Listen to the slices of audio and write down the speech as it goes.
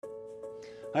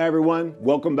Hi, everyone.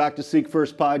 Welcome back to Seek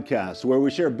First Podcast, where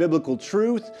we share biblical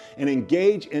truth and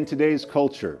engage in today's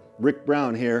culture. Rick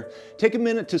Brown here. Take a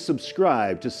minute to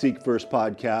subscribe to Seek First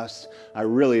Podcast. I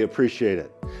really appreciate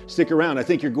it. Stick around. I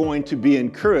think you're going to be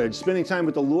encouraged. Spending time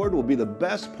with the Lord will be the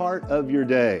best part of your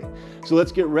day. So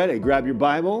let's get ready. Grab your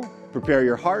Bible, prepare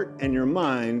your heart and your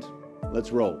mind.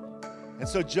 Let's roll. And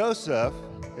so Joseph,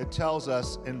 it tells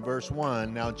us in verse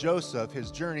 1, now Joseph,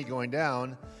 his journey going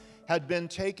down, had been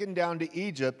taken down to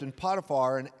Egypt, and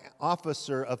Potiphar, an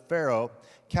officer of Pharaoh,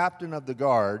 captain of the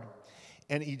guard,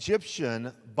 an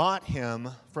Egyptian, bought him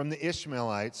from the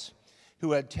Ishmaelites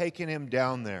who had taken him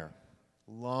down there.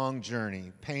 Long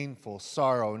journey, painful,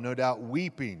 sorrow, no doubt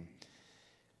weeping.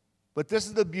 But this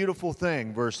is the beautiful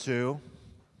thing, verse 2,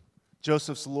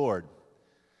 Joseph's Lord.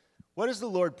 What has the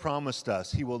Lord promised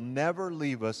us? He will never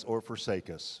leave us or forsake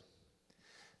us.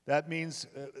 That means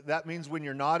when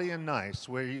you're naughty and nice,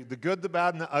 the good, the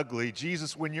bad, and the ugly,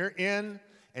 Jesus, when you're in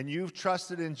and you've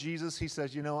trusted in Jesus, he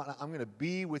says, you know what, I'm going to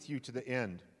be with you to the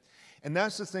end. And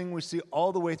that's the thing we see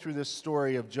all the way through this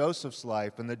story of Joseph's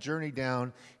life and the journey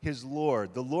down his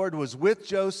Lord. The Lord was with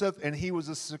Joseph, and he was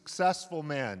a successful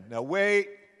man. Now wait,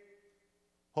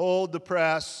 hold the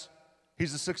press.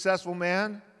 He's a successful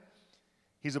man.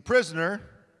 He's a prisoner.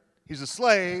 He's a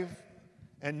slave.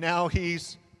 And now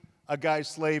he's a guy's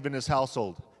slave in his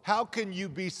household. How can you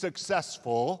be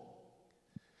successful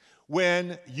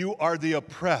when you are the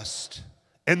oppressed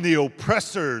and the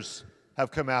oppressors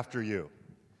have come after you?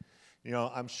 You know,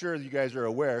 I'm sure you guys are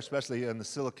aware, especially in the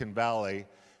Silicon Valley,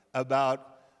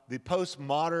 about the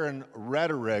postmodern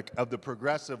rhetoric of the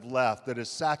progressive left that is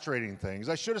saturating things.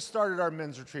 I should have started our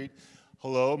men's retreat.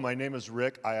 Hello, my name is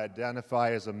Rick. I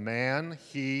identify as a man,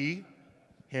 he,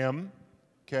 him,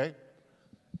 okay?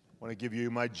 I want to give you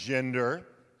my gender.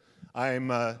 I'm,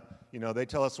 they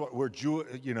tell us we're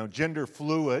gender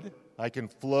fluid. I can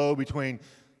flow between,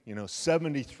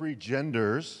 73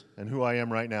 genders and who I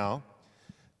am right now.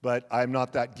 But I'm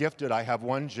not that gifted. I have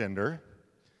one gender.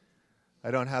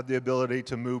 I don't have the ability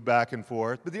to move back and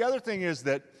forth. But the other thing is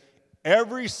that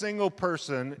every single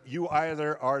person, you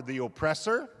either are the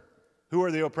oppressor. Who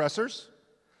are the oppressors?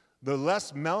 The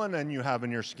less melanin you have in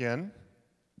your skin,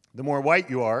 the more white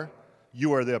you are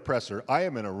the oppressor. I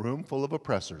am in a room full of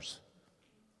oppressors,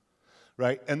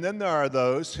 right? And then there are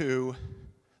those who,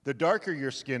 the darker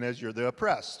your skin is, you're the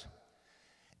oppressed.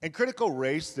 And critical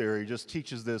race theory just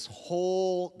teaches this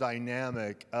whole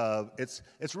dynamic of, it's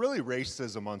really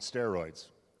racism on steroids,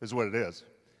 is what it is.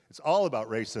 It's all about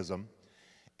racism.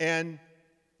 And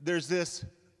there's this,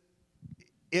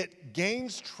 it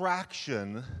gains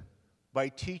traction by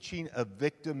teaching a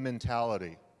victim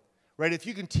mentality. Right? If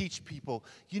you can teach people,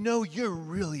 you're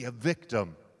really a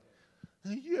victim.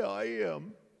 Yeah, I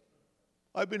am.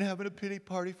 I've been having a pity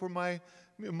party for my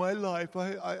life.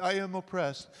 I am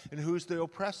oppressed. And who's the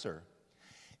oppressor?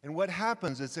 And what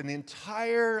happens is an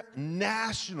entire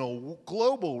national,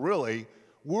 global, really,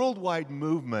 worldwide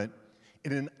movement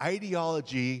in an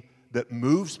ideology that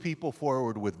moves people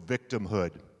forward with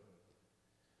victimhood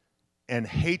and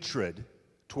hatred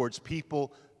towards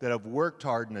people that have worked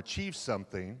hard and achieved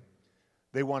something.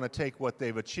 They want to take what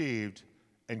they've achieved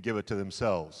and give it to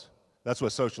themselves. That's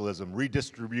what socialism,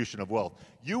 redistribution of wealth.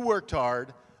 You worked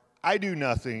hard, I do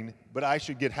nothing, but I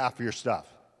should get half of your stuff.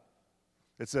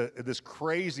 It's this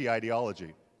crazy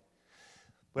ideology.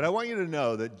 But I want you to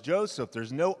know that Joseph,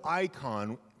 there's no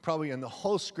icon probably in the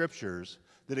whole scriptures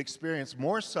that experienced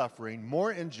more suffering,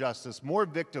 more injustice, more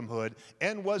victimhood,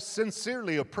 and was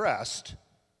sincerely oppressed,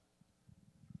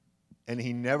 and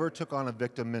he never took on a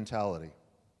victim mentality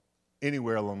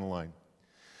anywhere along the line.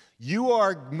 You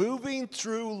are moving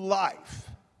through life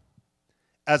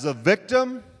as a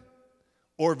victim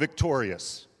or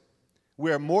victorious.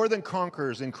 We are more than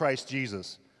conquerors in Christ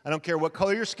Jesus. I don't care what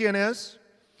color your skin is.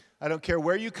 I don't care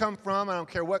where you come from. I don't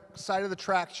care what side of the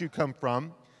tracks you come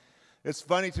from. It's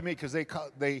funny to me because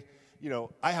I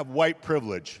have white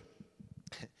privilege.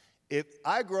 If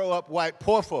I grow up white,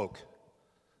 poor folk,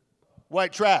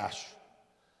 white trash.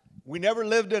 We never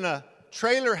lived in a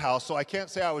trailer house, so I can't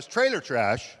say I was trailer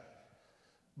trash,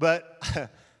 but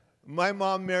my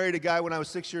mom married a guy when I was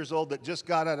 6 years old that just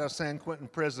got out of San Quentin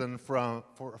prison from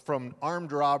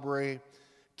armed robbery,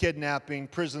 kidnapping,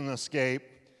 prison escape,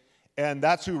 and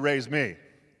that's who raised me.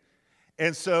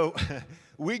 And so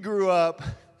we grew up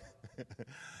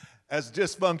as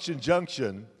Dysfunction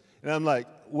Junction, and I'm like,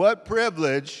 what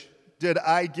privilege did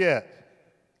I get?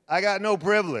 I got no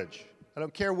privilege. I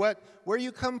don't care where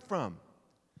you come from.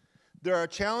 There are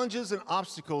challenges and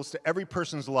obstacles to every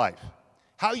person's life.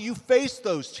 How you face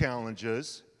those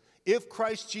challenges If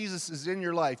Christ Jesus is in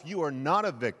your life, you are not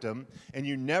a victim, and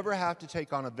you never have to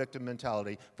take on a victim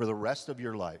mentality for the rest of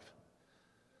your life.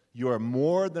 You are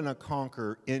more than a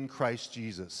conqueror in Christ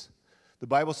Jesus. The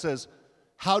Bible says,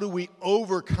 how do we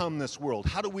overcome this world?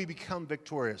 How do we become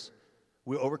victorious?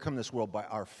 We overcome this world by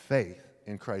our faith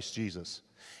in Christ Jesus.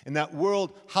 In that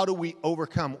world, how do we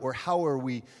overcome, or how are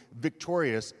we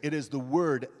victorious? It is the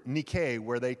word Nike,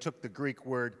 where they took the Greek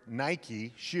word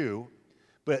Nike, shoe,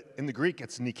 but in the Greek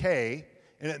it's Nike,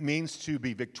 and it means to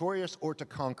be victorious or to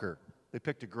conquer. They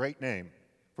picked a great name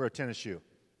for a tennis shoe,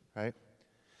 right?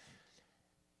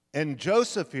 And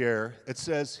Joseph here, it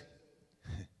says,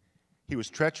 he was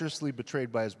treacherously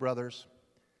betrayed by his brothers,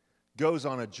 goes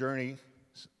on a journey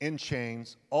in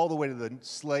chains all the way to the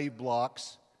slave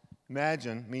blocks.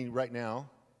 Imagine me right now,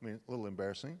 a little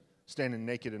embarrassing, standing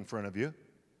naked in front of you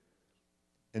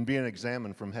and being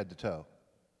examined from head to toe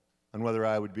on whether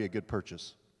I would be a good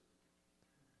purchase.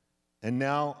 And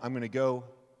now I'm going to go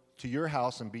to your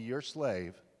house and be your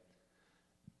slave.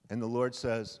 And the Lord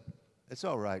says, it's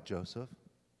all right, Joseph.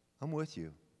 I'm with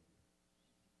you.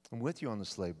 I'm with you on the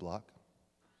slave block.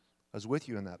 I was with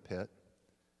you in that pit.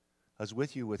 I was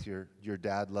with you with your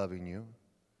dad loving you.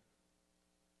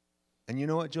 And you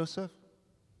know what, Joseph?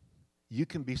 You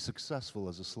can be successful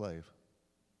as a slave.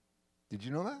 Did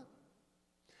you know that?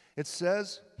 It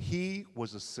says he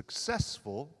was a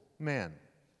successful man.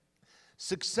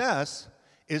 Success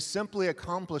is simply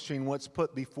accomplishing what's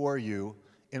put before you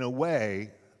in a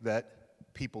way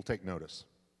that people take notice.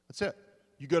 That's it.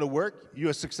 You go to work, you're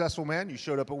a successful man, you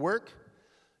showed up at work,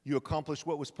 you accomplished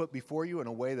what was put before you in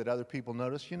a way that other people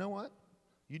notice. You know what?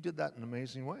 You did that in an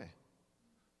amazing way.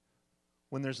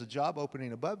 When there's a job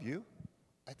opening above you,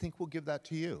 I think we'll give that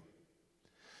to you.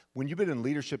 When you've been in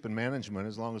leadership and management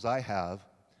as long as I have,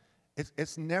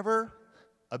 it's never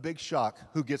a big shock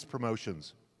who gets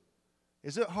promotions.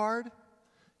 Is it hard?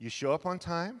 You show up on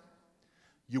time,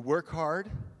 you work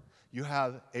hard, you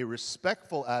have a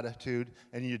respectful attitude,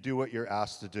 and you do what you're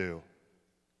asked to do.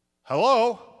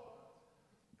 Hello?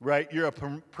 Right? You're a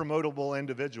promotable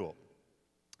individual.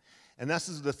 And this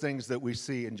is the things that we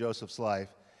see in Joseph's life.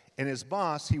 And his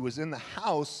boss, he was in the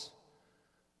house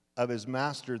of his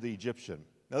master, the Egyptian.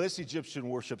 Now, this Egyptian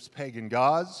worships pagan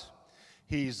gods.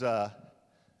 He's as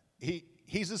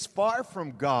far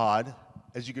from God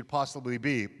as you could possibly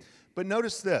be. But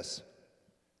notice this.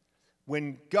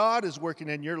 When God is working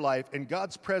in your life and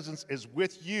God's presence is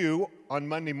with you on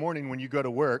Monday morning when you go to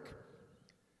work,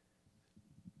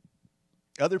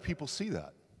 other people see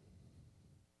that.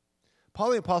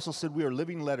 Paul the Apostle said, we are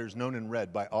living letters known and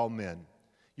read by all men.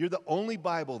 You're the only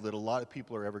Bible that a lot of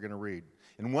people are ever going to read.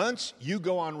 And once you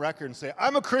go on record and say,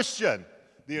 I'm a Christian,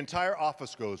 the entire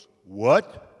office goes,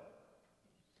 what?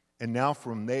 And now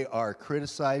they are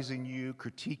criticizing you,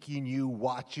 critiquing you,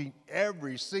 watching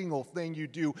every single thing you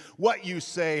do, what you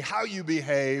say, how you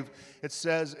behave. It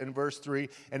says in verse 3,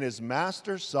 and his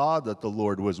master saw that the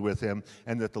Lord was with him,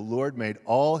 and that the Lord made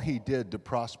all he did to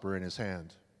prosper in his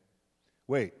hand.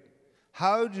 Wait,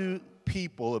 how do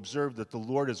people observe that the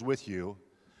Lord is with you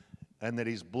and that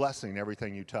he's blessing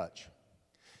everything you touch?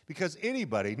 Because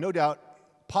anybody, no doubt,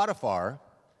 Potiphar,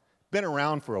 been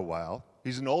around for a while.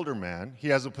 He's an older man. He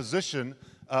has a position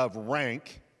of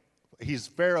rank. He's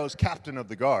Pharaoh's captain of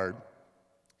the guard.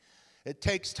 It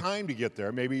takes time to get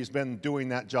there. Maybe he's been doing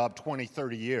that job 20,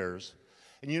 30 years.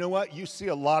 And you know what? You see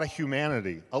a lot of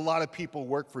humanity. A lot of people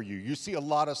work for you. You see a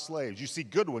lot of slaves. You see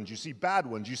good ones. You see bad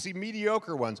ones. You see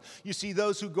mediocre ones. You see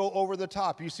those who go over the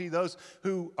top. You see those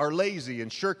who are lazy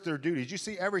and shirk their duties. You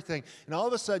see everything. And all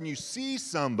of a sudden you see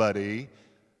somebody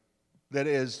that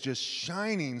is just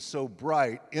shining so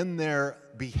bright in their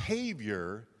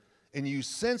behavior, and you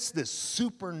sense this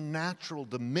supernatural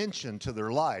dimension to their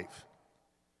life.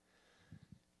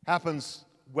 Happens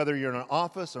whether you're in an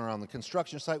office or on the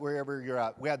construction site, wherever you're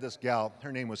at. We had this gal,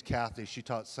 her name was Kathy. She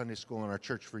taught Sunday school in our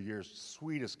church for years.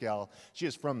 Sweetest gal. She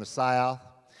is from the South,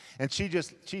 and she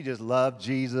just loved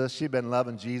Jesus. She'd been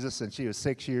loving Jesus since she was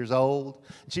 6 years old.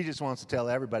 She just wants to tell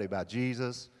everybody about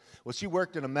Jesus. Well, she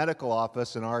worked in a medical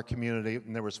office in our community,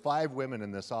 and there was 5 women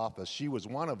in this office. She was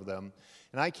one of them,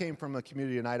 and I came from a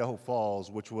community in Idaho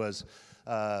Falls, which was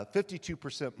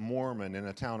 52% Mormon in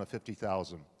a town of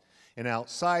 50,000. And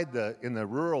outside in the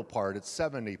rural part, it's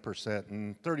 70%,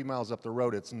 and 30 miles up the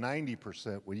road, it's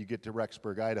 90% when you get to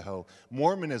Rexburg, Idaho.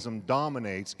 Mormonism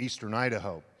dominates eastern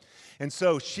Idaho. And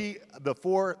so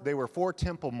they were 4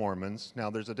 temple Mormons. Now,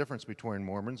 there's a difference between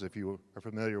Mormons, if you are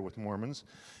familiar with Mormons.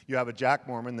 You have a Jack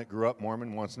Mormon that grew up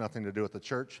Mormon, wants nothing to do with the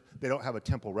church. They don't have a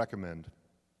temple recommend.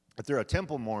 If they're a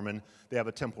temple Mormon, they have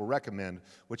a temple recommend,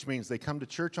 which means they come to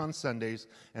church on Sundays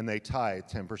and they tithe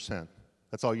 10%.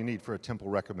 That's all you need for a temple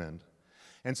recommend.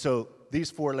 And so these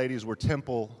 4 ladies were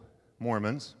temple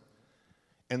Mormons,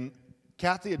 and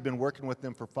Kathy had been working with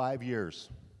them for 5 years.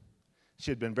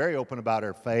 She had been very open about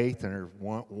her faith and her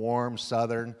warm,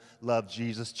 southern, love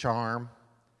Jesus charm.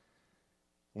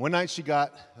 One night she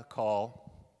got a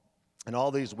call, and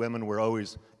all these women were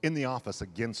always in the office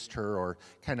against her or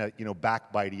kind of,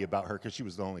 backbitey about her because she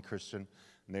was the only Christian,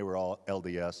 and they were all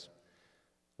LDS.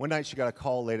 One night she got a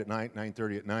call late at night,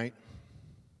 9:30 at night.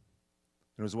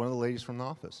 It was one of the ladies from the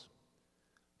office.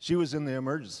 She was in the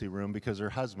emergency room because her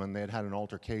husband, they had had an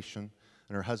altercation,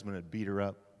 and her husband had beat her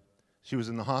up. She was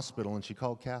in the hospital, and she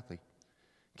called Kathy.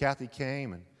 Kathy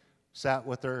came and sat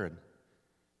with her,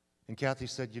 and Kathy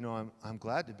said, I'm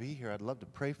glad to be here. I'd love to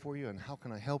pray for you, and how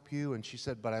can I help you? And she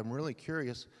said, but I'm really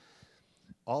curious.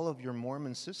 All of your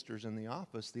Mormon sisters in the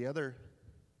office, the other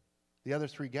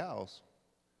 3 gals,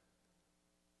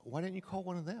 why didn't you call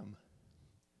one of them?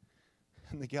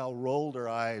 And the gal rolled her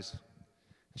eyes.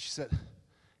 And she said,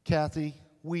 Kathy,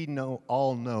 we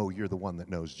all know you're the one that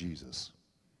knows Jesus.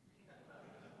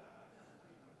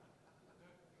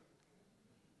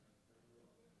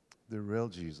 The real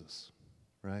Jesus,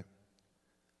 right?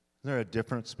 Is there a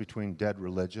difference between dead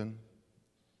religion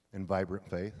and vibrant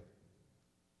faith?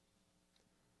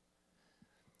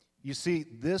 You see,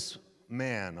 this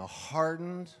man, a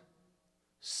hardened,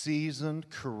 seasoned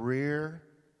career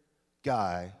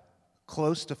guy,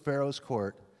 close to Pharaoh's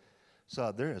court, saw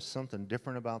there is something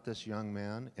different about this young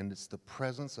man, and it's the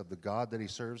presence of the God that he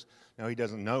serves. Now, he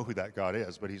doesn't know who that God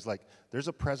is, but he's like, there's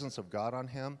a presence of God on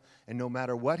him, and no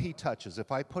matter what he touches, if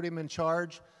I put him in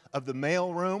charge of the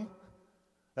mail room,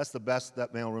 that's the best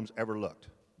that mail room's ever looked.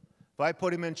 If I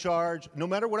put him in charge, no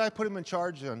matter what I put him in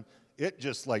charge on, it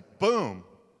just like, boom.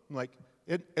 I'm like,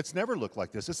 it's never looked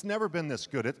like this. It's never been this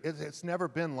good. It's never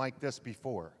been like this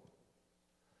before.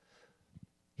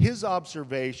 His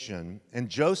observation and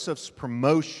Joseph's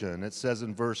promotion, it says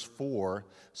in verse 4,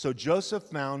 so Joseph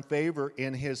found favor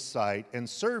in his sight and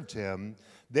served him.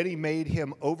 Then he made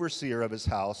him overseer of his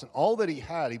house, and all that he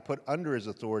had he put under his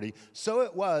authority. So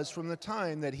it was from the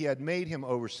time that he had made him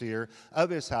overseer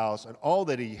of his house and all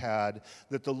that he had,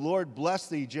 that the Lord blessed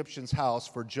the Egyptian's house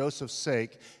for Joseph's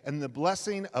sake, and the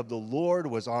blessing of the Lord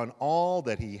was on all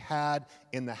that he had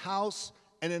in the house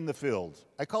and in the field.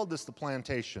 I called this the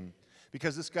plantation,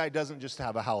 because this guy doesn't just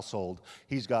have a household.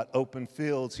 He's got open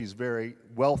fields. He's very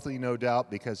wealthy, no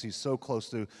doubt, because he's so close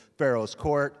to Pharaoh's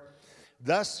court.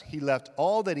 Thus he left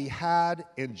all that he had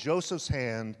in Joseph's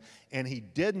hand, and he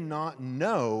did not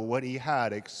know what he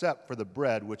had except for the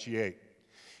bread which he ate.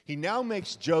 He now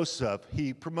makes Joseph,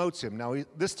 he promotes him. Now,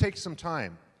 this takes some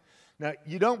time. Now,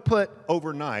 you don't put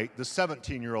overnight the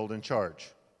 17-year-old in charge,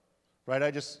 right?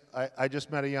 I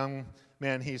just met a young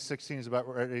man. He's 16. He's about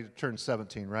ready to turn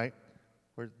 17, right?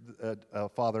 We're a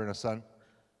father and a son.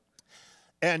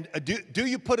 And do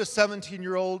you put a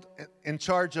 17-year-old in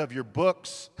charge of your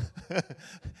books,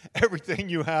 everything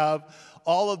you have,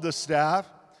 all of the staff?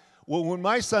 Well, when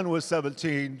my son was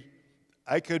 17,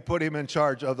 I could put him in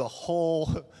charge of the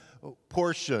whole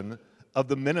portion of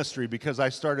the ministry because I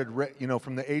started,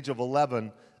 from the age of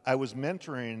 11, I was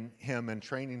mentoring him and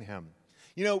training him.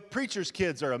 Preachers'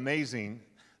 kids are amazing.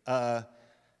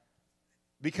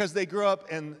 Because they grew up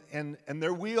and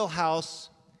their wheelhouse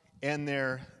and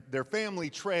their family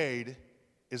trade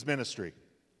is ministry,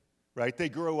 right? They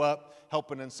grew up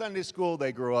helping in Sunday school.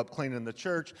 They grew up cleaning the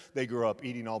church. They grew up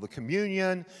eating all the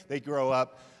communion. They grew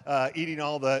up eating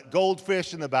all the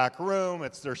goldfish in the back room.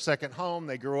 It's their second home.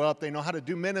 They grew up. They know how to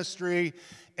do ministry.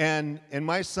 And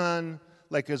my son,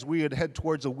 like as we would head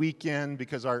towards a weekend,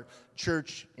 because our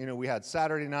church, we had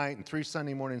Saturday night and 3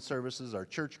 Sunday morning services. Our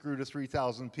church grew to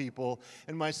 3,000 people.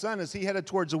 And my son, as he headed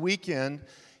towards a weekend,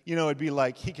 it'd be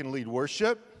like he can lead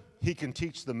worship. He can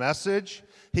teach the message.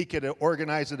 He could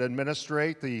organize and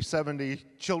administrate the 70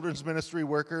 children's ministry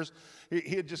workers.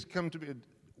 He had just come to me,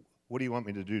 what do you want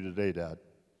me to do today, Dad?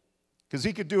 Because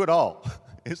he could do it all.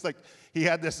 It's like he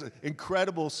had this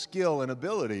incredible skill and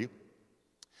ability.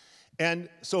 And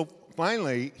so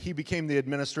finally, he became the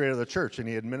administrator of the church, and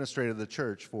he administrated the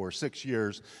church for 6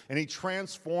 years, and he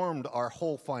transformed our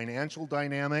whole financial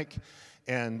dynamic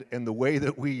and the way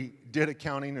that we did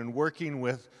accounting and working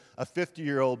with a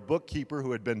 50-year-old bookkeeper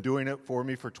who had been doing it for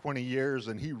me for 20 years,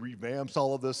 and he revamps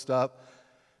all of this stuff.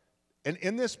 And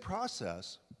in this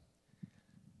process,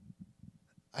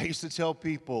 I used to tell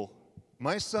people,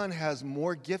 my son has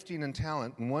more gifting and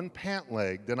talent in one pant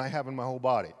leg than I have in my whole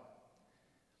body.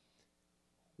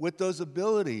 With those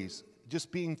abilities,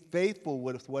 just being faithful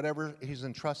with whatever he's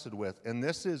entrusted with. And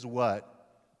this is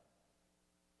what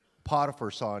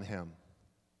Potiphar saw in him,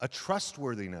 a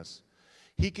trustworthiness.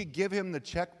 He could give him the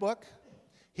checkbook.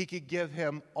 He could give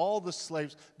him all the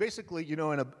slaves. Basically, in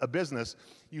a business,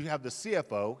 you have the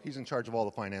CFO, he's in charge of all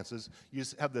the finances. You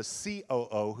have the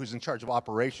COO, who's in charge of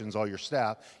operations, all your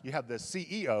staff. You have the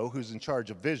CEO, who's in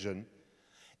charge of vision.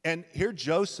 And here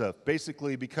Joseph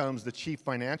basically becomes the chief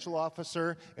financial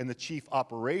officer and the chief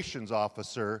operations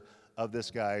officer of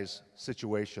this guy's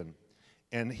situation.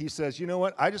 And he says, you know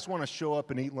what? I just want to show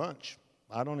up and eat lunch.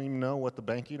 I don't even know what the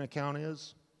banking account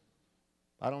is.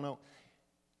 I don't know.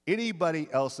 Anybody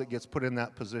else that gets put in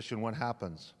that position, what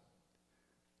happens?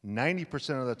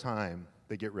 90% of the time,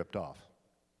 they get ripped off.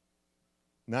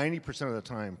 90% of the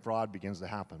time, fraud begins to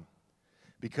happen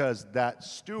because that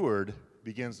steward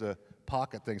begins to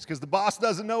pocket things. Because the boss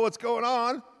doesn't know what's going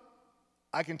on,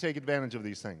 I can take advantage of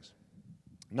these things.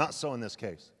 Not so in this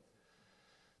case.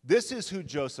 This is who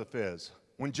Joseph is.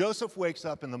 When Joseph wakes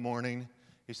up in the morning,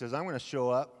 he says, I'm going to show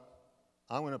up,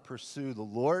 I'm going to pursue the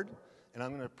Lord, and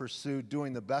I'm going to pursue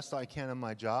doing the best I can in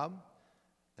my job,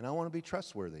 and I want to be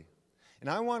trustworthy. And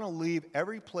I want to leave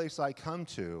every place I come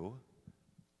to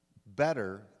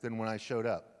better than when I showed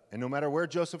up. And no matter where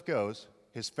Joseph goes,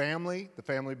 his family, the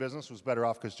family business was better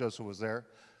off because Joseph was there.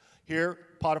 Here,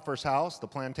 Potiphar's house, the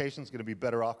plantation is going to be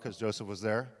better off because Joseph was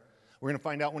there. We're going to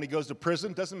find out when he goes to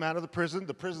prison. Doesn't matter the prison's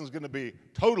going to be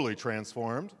totally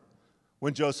transformed.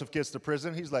 When Joseph gets to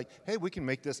prison, he's like, hey, we can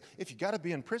make this. If you got to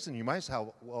be in prison, you might as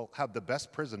well have the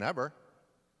best prison ever.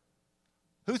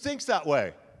 Who thinks that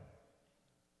way?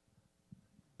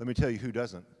 Let me tell you who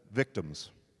doesn't. Victims.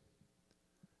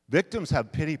 Victims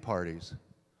have pity parties.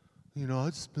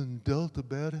 I've just been dealt a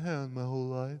bad hand my whole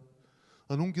life.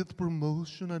 I don't get the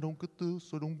promotion. I don't get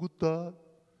this. I don't get that.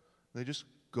 They just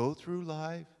go through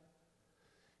life.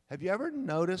 Have you ever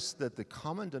noticed that the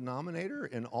common denominator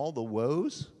in all the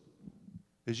woes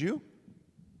is you? Have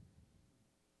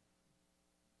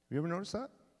you ever noticed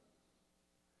that?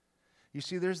 You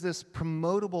see, there's this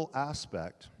promotable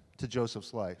aspect to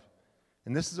Joseph's life.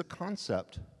 And this is a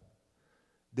concept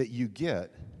that you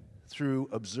get through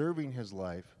observing his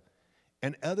life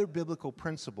and other biblical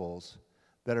principles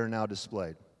that are now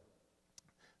displayed.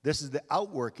 This is the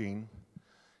outworking.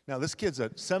 Now, this kid's a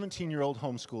 17-year-old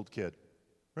homeschooled kid,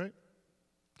 right?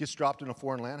 Gets dropped in a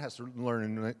foreign land, has to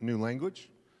learn a new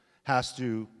language, has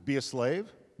to be a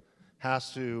slave,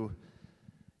 has to,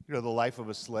 the life of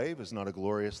a slave is not a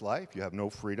glorious life. You have no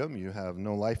freedom. You have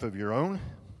no life of your own.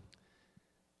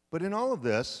 But in all of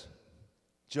this,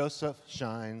 Joseph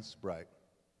shines bright.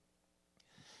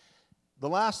 The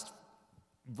last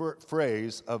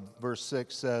phrase of verse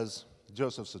 6 says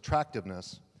Joseph's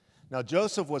attractiveness. Now,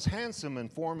 Joseph was handsome in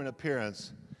form and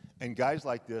appearance, and guys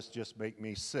like this just make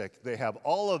me sick. They have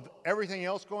all of everything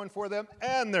else going for them,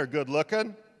 and they're good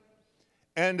looking.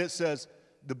 And it says,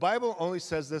 the Bible only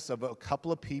says this of a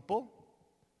couple of people,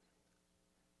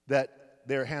 that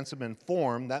they're handsome in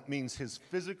form. That means his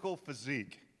physical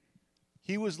physique.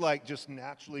 He was like just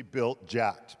naturally built,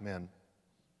 jacked, man.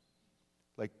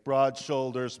 Like broad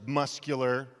shoulders,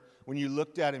 muscular. When you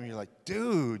looked at him, you're like,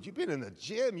 dude, you've been in the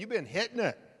gym. You've been hitting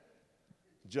it.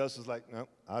 Joseph's like, no,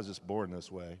 I was just born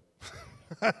this way.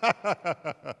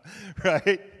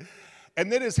 Right?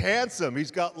 And then he's handsome.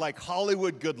 He's got like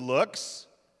Hollywood good looks.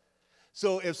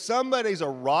 So if somebody's a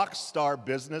rock star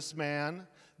businessman,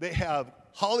 they have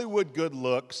Hollywood good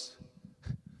looks,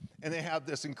 and they have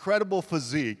this incredible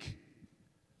physique,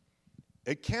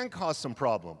 it can cause some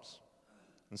problems.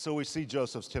 And so we see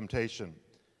Joseph's temptation.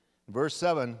 In verse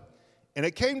 7, and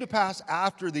it came to pass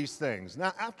after these things.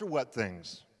 Now, after what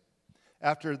things?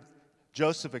 After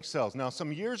Joseph excels. Now,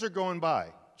 some years are going by.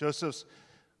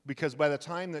 Because by the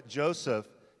time that Joseph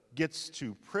gets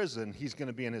to prison, he's going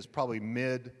to be in his probably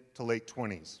mid to late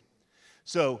 20s.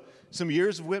 So some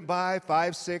years went by,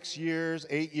 5, 6 years,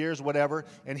 8 years, whatever,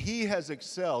 and he has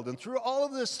excelled. And through all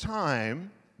of this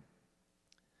time,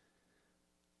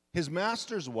 his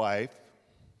master's wife,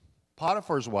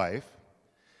 Potiphar's wife,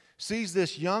 sees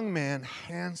this young man,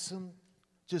 handsome,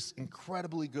 just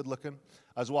incredibly good looking.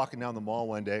 I was walking down the mall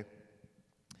one day,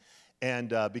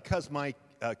 and because my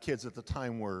kids at the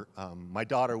time were, my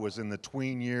daughter was in the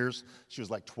tween years, she was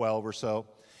like 12 or so,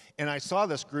 and I saw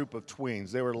this group of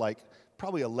tweens. They were like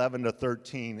probably 11 to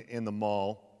 13 in the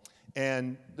mall.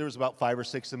 And there was about 5 or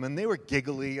 6 of them, and they were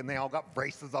giggly, and they all got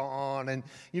braces on, and,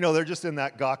 they're just in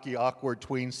that gawky, awkward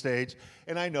tween stage.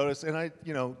 And I noticed, and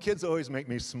kids always make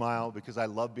me smile because I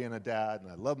love being a dad, and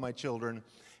I love my children.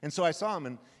 And so I saw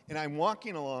them, and I'm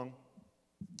walking along,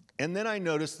 and then I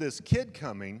noticed this kid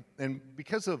coming, and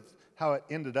because of how it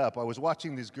ended up. I was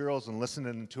watching these girls and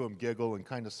listening to them giggle and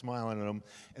kind of smiling at them.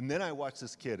 And then I watched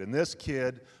this kid, and this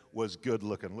kid was good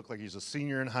looking. Looked like he's a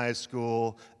senior in high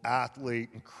school, athlete,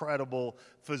 incredible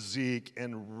physique,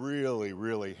 and really,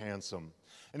 really handsome.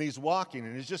 And he's walking,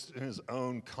 and he's just in his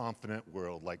own confident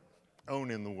world, like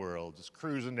owning the world, just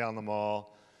cruising down the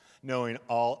mall, knowing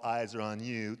all eyes are on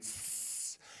you.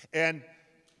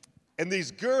 And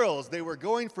these girls, they were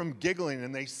going from giggling,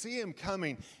 and they see him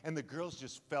coming, and the girls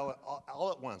just fell all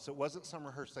at once. It wasn't some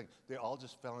rehearsed thing. They all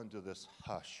just fell into this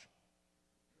hush.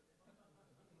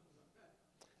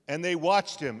 And they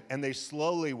watched him, and they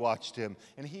slowly watched him,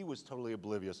 and he was totally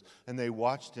oblivious. And they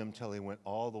watched him till he went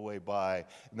all the way by.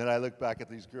 And then I looked back at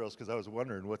these girls because I was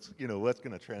wondering what's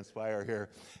going to transpire here.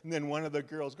 And then one of the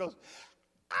girls goes,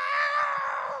 "Ah!"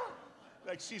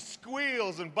 Like she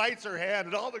squeals and bites her hand,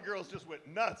 and all the girls just went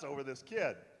nuts over this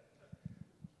kid.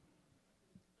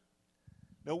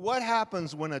 Now, what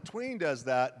happens when a tween does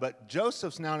that, but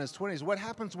Joseph's now in his 20s? What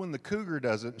happens when the cougar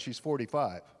does it and she's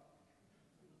 45?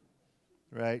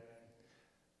 Right?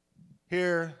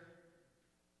 Here,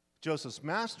 Joseph's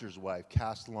master's wife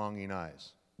cast longing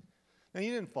eyes. Now,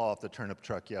 you didn't fall off the turnip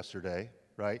truck yesterday,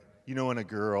 right? You know when a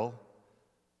girl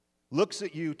looks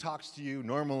at you, talks to you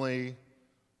normally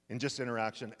in just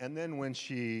interaction, and then when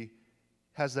she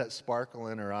has that sparkle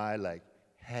in her eye like,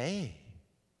 "Hey,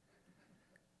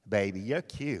 baby, you're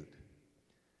cute."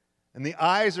 And the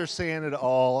eyes are saying it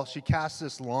all. She casts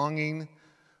this longing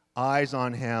eyes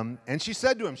on him. And she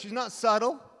said to him, she's not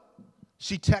subtle.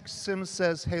 She texts him,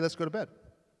 says, "Hey, let's go to bed."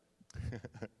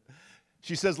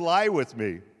 She says, "Lie with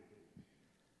me."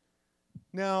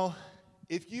 Now,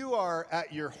 if you are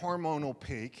at your hormonal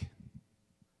peak,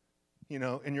 in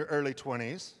your early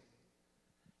 20s,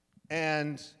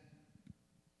 and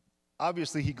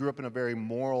obviously he grew up in a very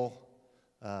moral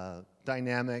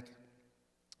dynamic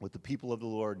with the people of the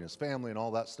Lord and his family and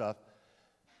all that stuff.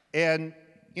 And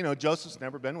Joseph's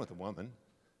never been with a woman.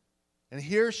 And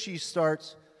here she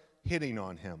starts hitting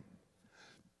on him.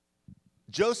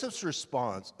 Joseph's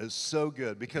response is so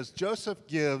good because Joseph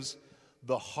gives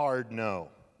the hard no.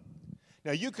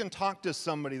 Now, you can talk to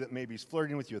somebody that maybe is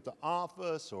flirting with you at the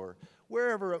office or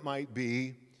wherever it might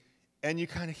be, and you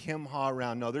kind of hem-haw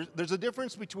around. No, there's a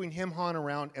difference between hem-hawing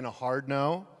around and a hard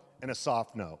no and a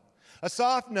soft no. A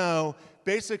soft no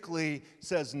basically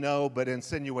says no but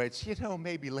insinuates,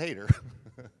 maybe later.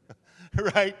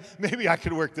 Right? Maybe I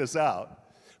could work this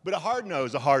out. But a hard no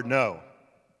is a hard no.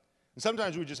 And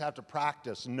sometimes we just have to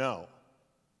practice no.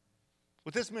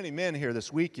 With this many men here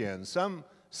this weekend,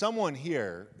 someone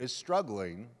here is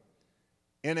struggling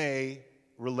in a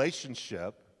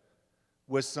relationship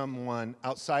with someone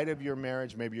outside of your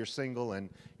marriage. Maybe you're single and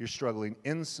you're struggling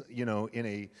in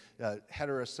a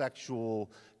heterosexual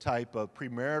type of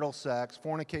premarital sex,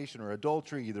 fornication or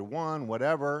adultery, either one,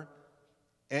 whatever.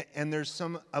 And there's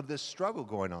some of this struggle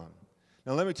going on.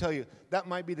 Now, let me tell you, that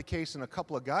might be the case in a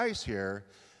couple of guys here,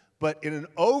 but in an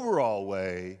overall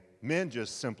way, men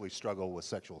just simply struggle with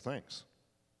sexual things.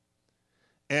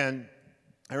 And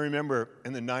I remember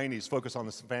in the 90s, Focus on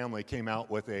the Family came out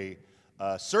with a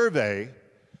survey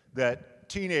that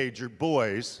teenager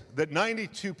boys, that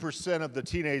 92% of the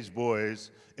teenage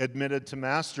boys admitted to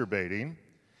masturbating,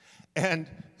 and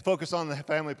Focus on the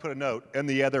Family put a note, and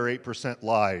the other 8%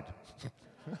 lied.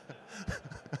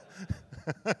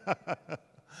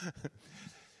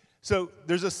 So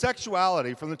there's a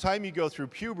sexuality, from the time you go through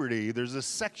puberty, there's a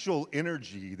sexual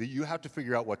energy that you have to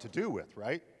figure out what to do with,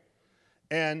 right?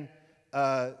 And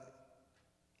the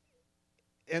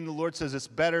Lord says it's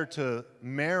better to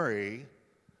marry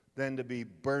than to be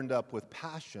burned up with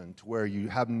passion to where you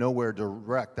have nowhere to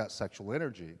direct that sexual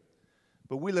energy.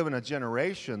 But we live in a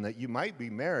generation that you might be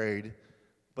married,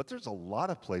 but there's a lot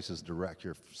of places to direct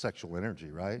your sexual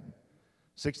energy, right?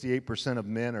 68% of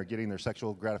men are getting their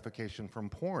sexual gratification from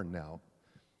porn now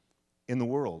in the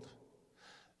world.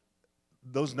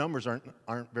 Those numbers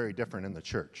aren't very different in the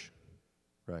church,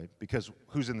 right? Because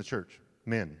who's in the church?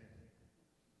 Men,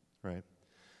 right?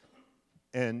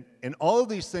 And all of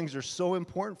these things are so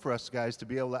important for us guys to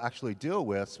be able to actually deal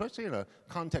with, especially in a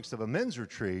context of a men's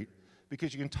retreat,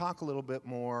 because you can talk a little bit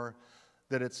more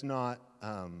that it's not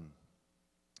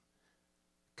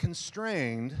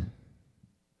constrained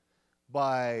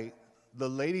by the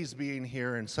ladies being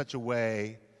here in such a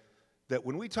way that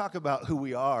when we talk about who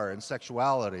we are and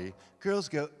sexuality, girls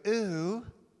go, "Ooh."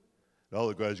 And all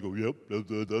the guys go, "Yep,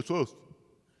 that's us.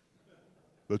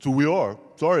 That's who we are.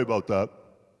 Sorry about that."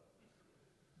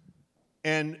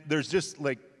 And there's just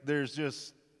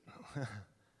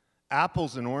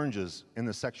apples and oranges in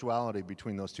the sexuality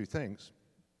between those two things.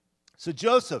 So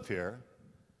Joseph here,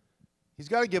 He's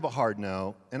got to give a hard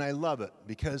no, and I love it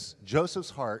because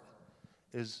Joseph's heart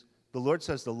is, the Lord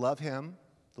says to love him,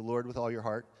 the Lord with all your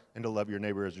heart, and to love your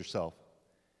neighbor as yourself.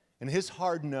 And his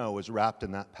hard no is wrapped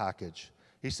in that package.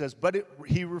 He says,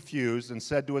 he refused and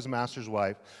said to his master's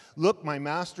wife, "Look, my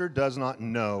master does not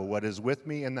know what is with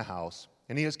me in the house,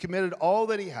 and he has committed all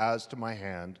that he has to my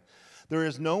hand. There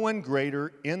is no one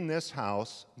greater in this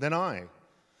house than I,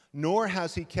 nor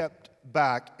has he kept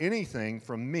back anything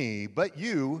from me but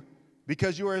you,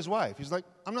 because you are his wife." He's like,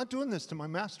 I'm not doing this to my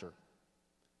master.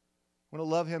 I want to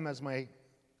love him as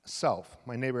myself,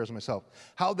 my neighbor as myself.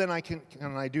 How then can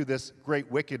I do this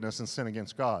great wickedness and sin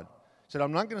against God? He said,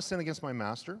 I'm not going to sin against my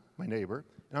master, my neighbor,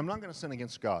 and I'm not going to sin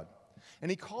against God.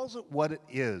 And he calls it what it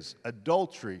is: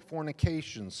 adultery,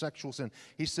 fornication, sexual sin.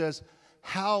 He says,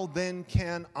 how then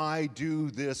can I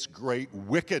do this great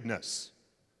wickedness?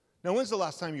 Now, when's the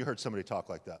last time you heard somebody talk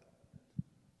like that?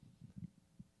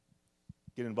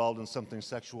 Get involved in something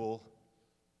sexual,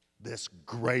 this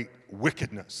great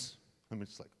wickedness. I mean,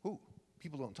 it's like, ooh,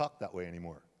 people don't talk that way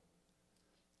anymore.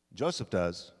 Joseph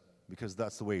does, because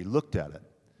that's the way he looked at it.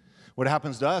 What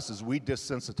happens to us is we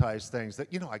desensitize things that,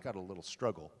 I got a little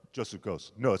struggle. Joseph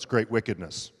goes, no, it's great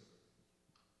wickedness.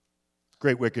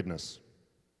 Great wickedness.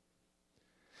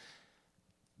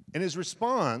 In his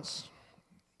response,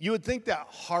 you would think that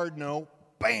hard no,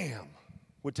 bam,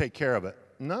 would take care of it.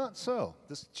 Not so.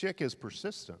 This chick is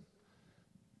persistent.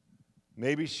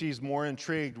 Maybe she's more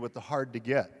intrigued with the hard to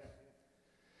get.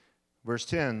 Verse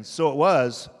 10, so it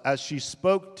was, as she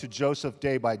spoke to Joseph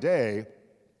day by day,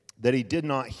 that he did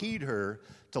not heed her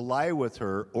to lie with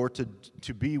her or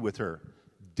to be with her.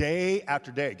 Day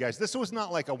after day. Guys, this was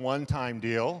not like a one-time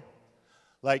deal.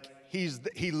 Like,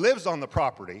 he lives on the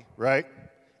property, right?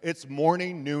 It's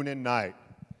morning, noon, and night.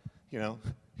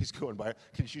 He's going by.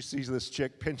 Can you see this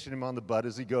chick pinching him on the butt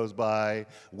as he goes by,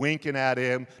 winking at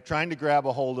him, trying to grab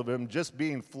a hold of him, just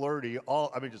being flirty.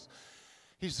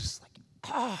 He's just like,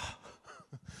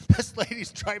 this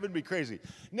lady's driving me crazy.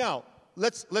 Now,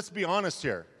 let's be honest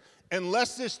here.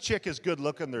 Unless this chick is good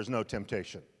looking, there's no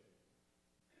temptation.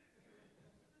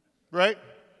 Right?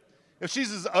 If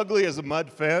she's as ugly as a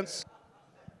mud fence,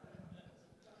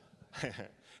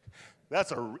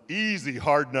 that's an easy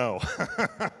hard no.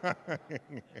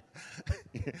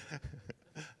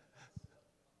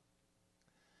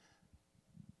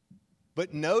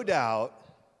 But no doubt,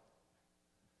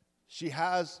 she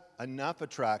has enough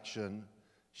attraction.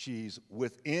 She's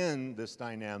within this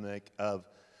dynamic of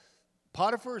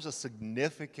Potiphar is a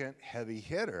significant heavy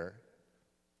hitter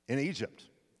in Egypt.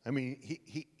 I mean,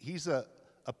 he's a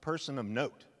person of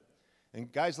note. And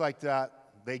guys like that,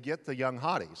 they get the young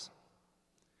hotties.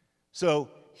 So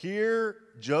here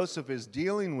Joseph is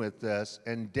dealing with this,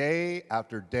 and day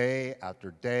after day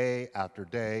after day after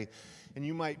day, and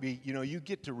you might be, you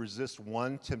get to resist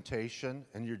one temptation,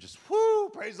 and you're just, whoo,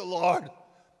 praise the Lord.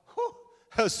 Whew,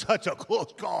 that was such a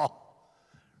close call.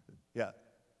 Yeah.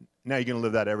 Now you're going to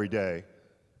live that every day,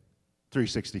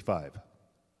 365,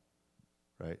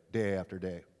 right? Day after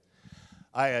day.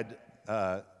 I had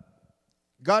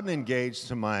gotten engaged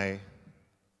to my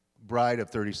bride of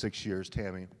 36 years,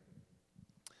 Tammy.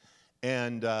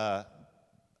 And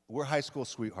we're high school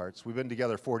sweethearts. We've been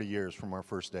together 40 years from our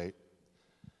first date.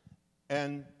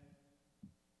 And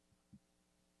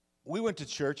we went to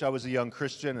church. I was a young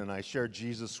Christian, and I shared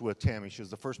Jesus with Tammy. She was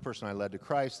the first person I led to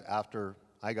Christ after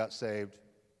I got saved.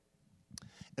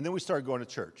 And then we started going to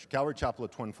church, Calvary Chapel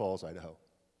of Twin Falls, Idaho.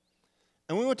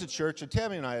 And we went to church, and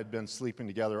Tammy and I had been sleeping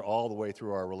together all the way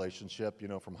through our relationship,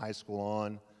 from high school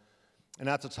on. And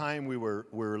at the time, we were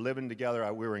living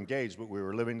together. We were engaged, but we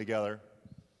were living together.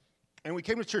 And we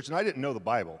came to church, and I didn't know the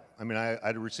Bible. I mean,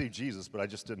 I'd received Jesus, but I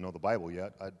just didn't know the Bible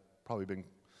yet. I'd probably been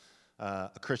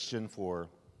a Christian for,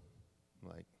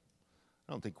 I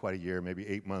don't think quite a year, maybe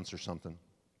 8 months or something.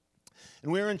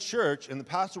 And we were in church, and the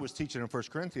pastor was teaching in 1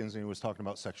 Corinthians, and he was talking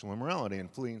about sexual immorality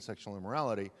and fleeing sexual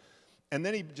immorality. And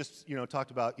then he just, talked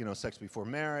about, sex before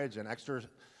marriage and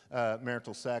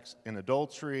extramarital sex and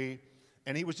adultery.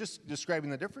 And he was just describing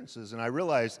the differences. And I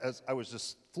realized, as I was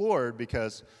just floored,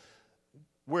 because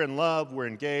we're in love, we're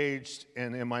engaged,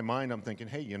 and in my mind I'm thinking,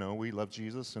 hey, we love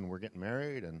Jesus, and we're getting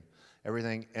married and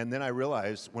everything. And then I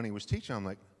realized when he was teaching, I'm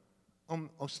like,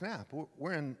 oh snap,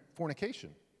 we're in fornication.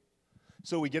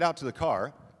 So we get out to the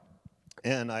car,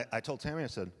 and I told Tammy, I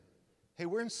said, hey,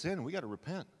 we're in sin. We got to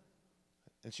repent.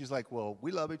 And she's like, well,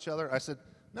 we love each other. I said,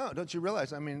 no, don't you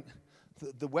realize? I mean,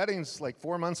 the wedding's like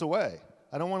 4 months away.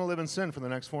 I don't want to live in sin for the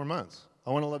next 4 months. I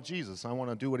want to love Jesus. I want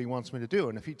to do what he wants me to do.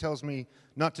 And if he tells me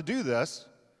not to do this,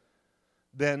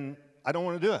 then I don't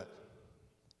want to do it.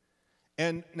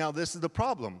 And now this is the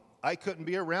problem. I couldn't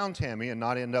be around Tammy and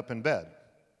not end up in bed.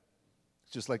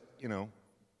 It's just like,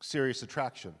 serious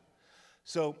attraction.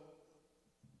 So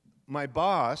my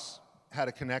boss had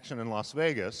a connection in Las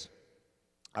Vegas.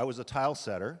 I was a tile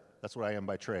setter. That's what I am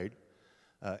by trade,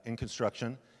 in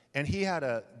construction. And he had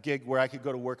a gig where I could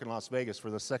go to work in Las Vegas for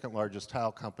the second largest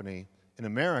tile company in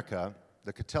America,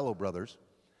 the Catello Brothers,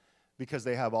 because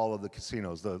they have all of the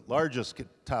casinos. The largest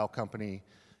tile company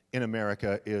in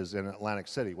America is in Atlantic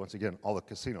City. Once again, all the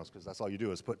casinos, because that's all you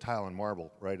do is put tile and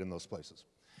marble right in those places.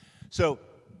 So,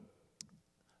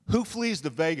 who flees to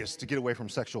Vegas to get away from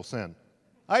sexual sin?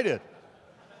 I did.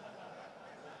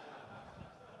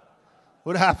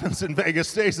 What happens in Vegas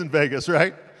stays in Vegas,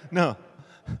 right? No.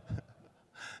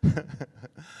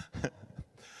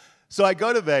 So I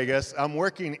go to Vegas. I'm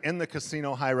working in the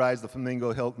casino high-rise, the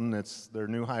Flamingo Hilton. It's their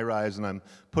new high-rise, and I'm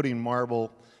putting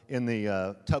marble in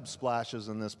the tub splashes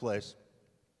in this place.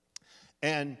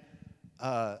 And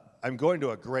I'm going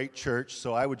to a great church,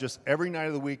 so I would just, every night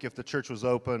of the week, if the church was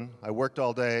open, I worked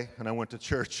all day, and I went to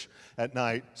church at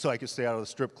night so I could stay out of the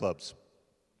strip clubs.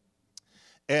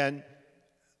 And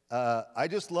I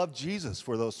just loved Jesus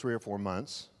for those 3 or 4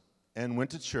 months and went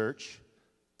to church,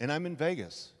 and I'm in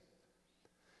Vegas.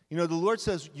 The Lord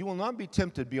says, you will not be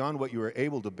tempted beyond what you are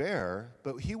able to bear,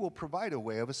 but he will provide a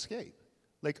way of escape.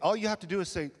 Like, all you have to do is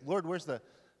say, Lord,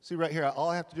 see right here, all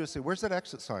I have to do is say, where's that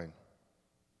exit sign?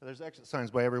 There's exit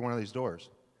signs by every one of these doors.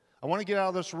 I want to get out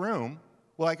of this room.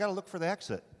 Well, I got to look for the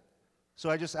exit. So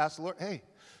I just asked the Lord, hey.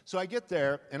 So I get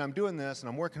there, and I'm doing this, and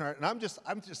I'm working hard, and I'm just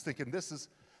thinking, this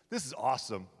is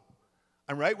awesome.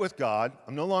 I'm right with God.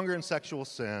 I'm no longer in sexual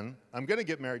sin. I'm going to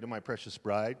get married to my precious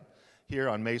bride here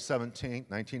on May 17th,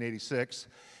 1986.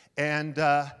 And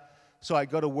so I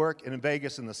go to work, and in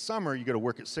Vegas in the summer, you go to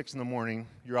work at 6 in the morning.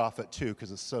 You're off at 2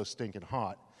 because it's so stinking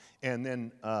hot. And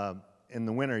then in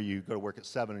the winter, you go to work at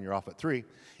 7, and you're off at 3.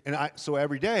 And so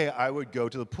every day, I would go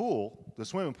to the pool, the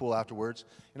swimming pool afterwards,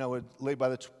 and I would lay by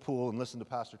the pool and listen to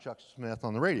Pastor Chuck Smith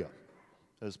on the radio.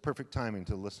 It was perfect timing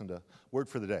to listen to Word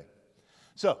for the Day.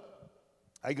 So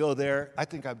I go there. I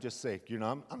think I'm just safe.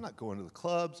 I'm not going to the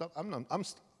clubs.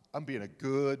 I'm being a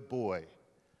good boy.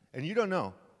 And you don't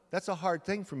know. That's a hard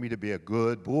thing for me to be a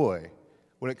good boy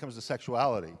when it comes to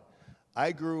sexuality.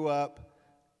 I grew up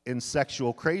in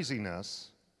sexual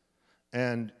craziness.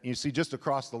 And you see, just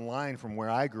across the line from where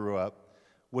I grew up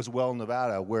was Well,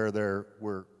 Nevada, where there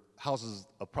were houses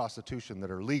of prostitution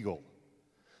that are legal.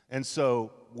 And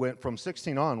so from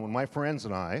 16 on, when my friends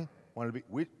and I wanted to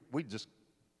be, we'd just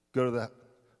go to the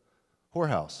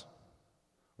whorehouse.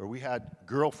 Or we had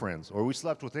girlfriends, or we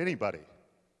slept with anybody.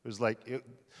 It was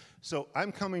so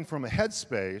I'm coming from a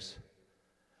headspace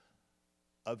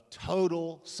of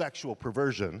total sexual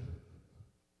perversion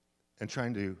and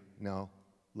trying to now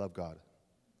love God.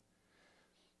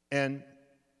 And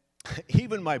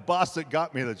even my boss that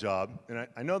got me the job, and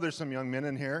I know there's some young men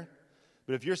in here,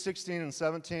 but if you're 16 and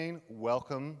 17,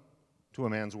 welcome to a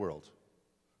man's world,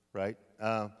 right?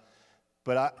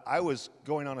 But I was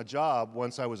going on a job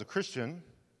once I was a Christian,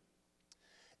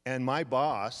 and my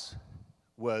boss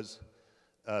was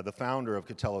the founder of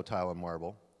Catello Tile and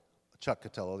Marble, Chuck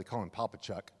Catello. They call him Papa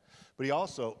Chuck. But he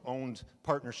also owned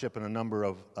partnership in a number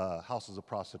of houses of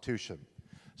prostitution.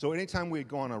 So anytime we'd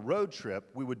go on a road trip,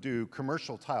 we would do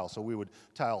commercial tile. So we would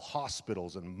tile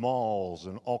hospitals and malls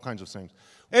and all kinds of things.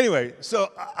 Anyway,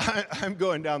 so I'm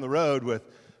going down the road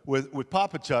with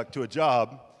Papa Chuck to a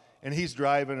job, and he's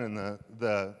driving, and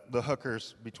the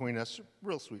hookers between us,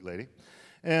 real sweet lady.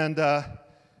 And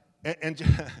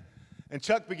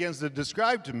Chuck begins to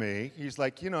describe to me, he's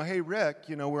like, hey, Rick,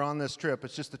 we're on this trip.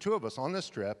 It's just the two of us on this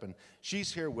trip, and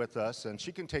she's here with us, and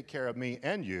she can take care of me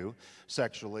and you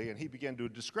sexually. And he began to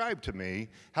describe to me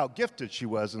how gifted she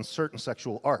was in certain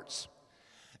sexual arts.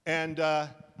 And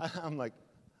I'm like,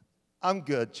 I'm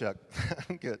good, Chuck.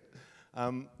 I'm good.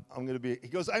 I'm going to be, he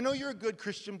goes, I know you're a good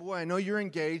Christian boy. I know you're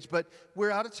engaged, but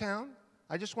we're out of town.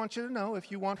 I just want you to know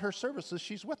if you want her services,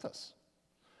 she's with us,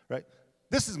 right?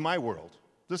 This is my world.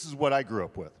 This is what I grew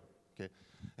up with, okay?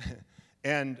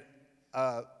 And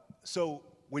so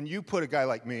when you put a guy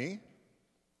like me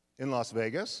in Las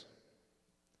Vegas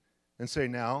and say,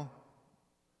 now,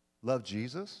 love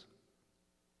Jesus,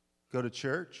 go to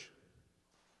church,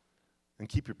 and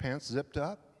keep your pants zipped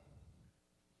up,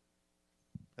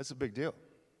 that's a big deal.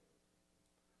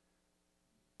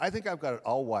 I think I've got it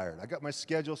all wired. I got my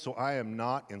schedule, so I am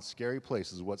not in scary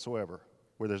places whatsoever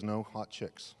where there's no hot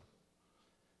chicks.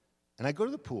 And I go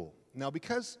to the pool. Now,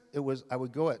 because I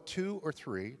would go at 2 or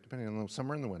 3, depending on the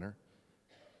summer and the winter,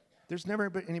 there's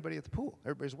never anybody at the pool.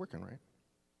 Everybody's working, right?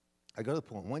 I go to the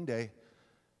pool, and one day,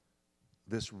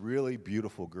 this really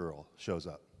beautiful girl shows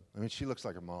up. I mean, she looks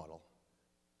like a model.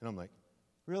 And I'm like,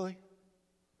 really?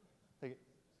 Like,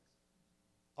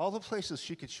 all the places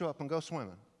she could show up and go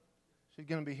swimming, she's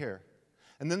going to be here.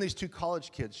 And then these two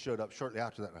college kids showed up shortly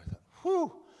after that, and I thought,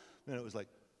 whew. And it was like,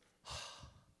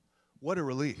 what a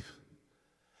relief.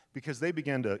 Because they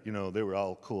began to, they were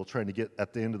all cool trying to get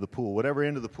at the end of the pool. Whatever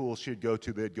end of the pool she'd go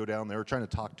to, they'd go down there trying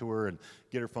to talk to her and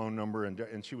get her phone number,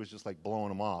 and she was just like blowing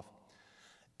them off.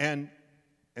 And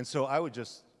so I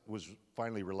was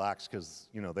finally relaxed because,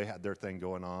 they had their thing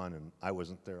going on and I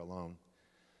wasn't there alone.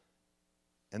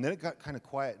 And then it got kind of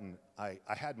quiet, and I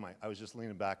was just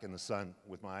leaning back in the sun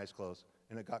with my eyes closed,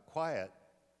 and it got quiet.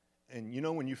 And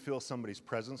when you feel somebody's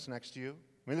presence next to you?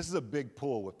 I mean, this is a big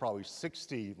pool with probably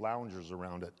 60 loungers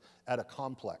around it at a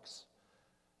complex.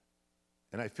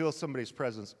 And I feel somebody's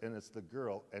presence, and it's the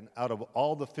girl, and out of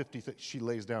all the 50 things, she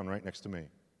lays down right next to me.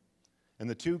 And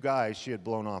the two guys she had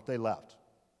blown off, they left.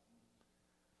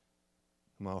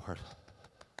 My heart,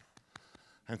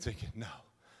 I'm thinking, no,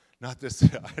 not this.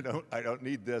 I don't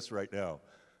need this right now.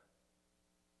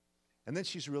 And then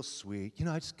she's real sweet.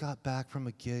 I just got back from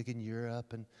a gig in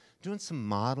Europe and doing some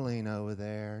modeling over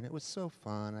there, and it was so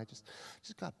fun. I just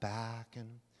got back,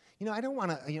 and I don't want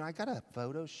to. I got a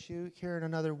photo shoot here in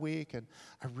another week, and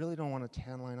I really don't want a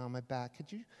tan line on my back.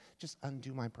 Could you just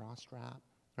undo my bra strap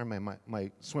or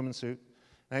my swimming suit?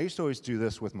 And I used to always do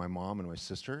this with my mom and my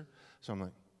sister, so I'm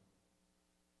like,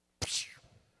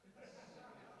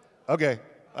 okay,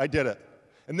 I did it.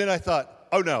 And then I thought,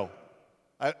 oh no,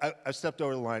 I stepped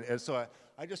over the line. And so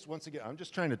I just, once again, I'm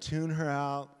just trying to tune her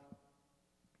out.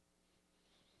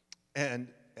 And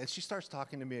she starts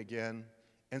talking to me again.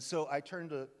 And so I turn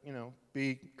to,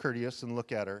 be courteous and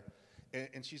look at her.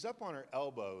 And she's up on her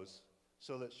elbows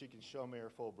so that she can show me her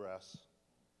full breasts.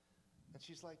 And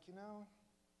she's like,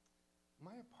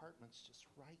 my apartment's just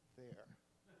right there.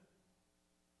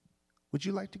 Would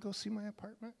you like to go see my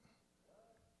apartment?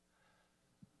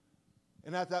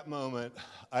 And at that moment,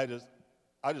 I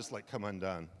just like come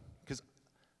undone. Because,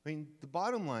 the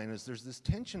bottom line is there's this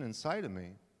tension inside of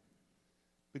me.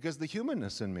 Because the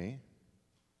humanness in me,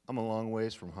 I'm a long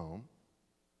ways from home.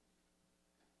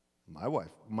 My wife,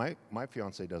 my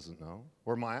fiance doesn't know.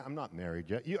 Or I'm not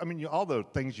married yet. All the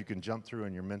things you can jump through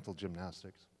in your mental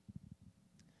gymnastics.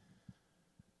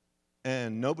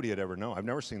 And nobody had ever known. I've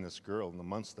never seen this girl in the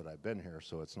months that I've been here,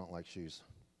 so it's not like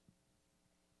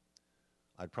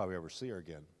I'd probably ever see her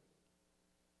again.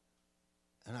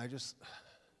 And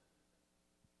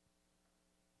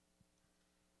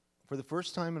for the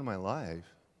first time in my life,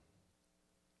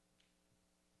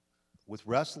 with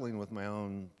wrestling with my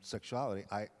own sexuality,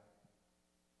 I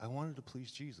wanted to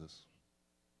please Jesus.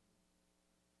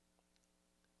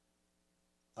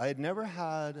 I had never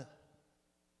had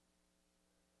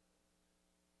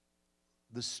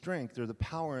the strength or the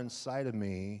power inside of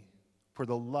me for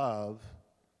the love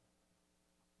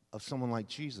of someone like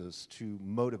Jesus to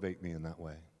motivate me in that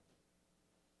way.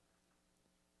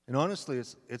 And honestly,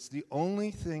 it's the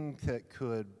only thing that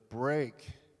could break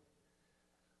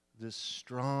this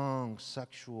strong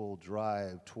sexual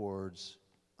drive towards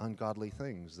ungodly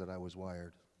things that I was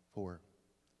wired for.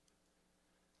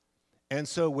 And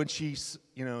so when she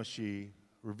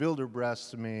revealed her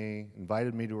breasts to me,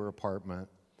 invited me to her apartment,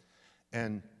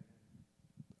 and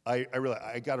I realized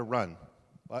I got to run.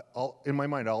 In my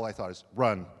mind, all I thought is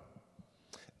run.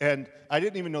 And I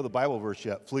didn't even know the Bible verse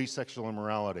yet, flee sexual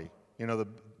immorality.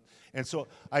 And so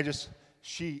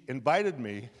she invited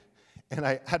me, and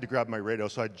I had to grab my radio.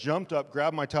 So I jumped up,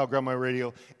 grabbed my towel, grabbed my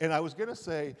radio, and I was going to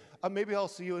say, maybe I'll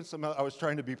see you in some. I was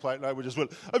trying to be polite, and I would just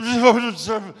went,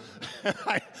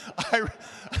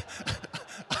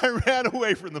 I ran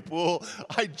away from the pool.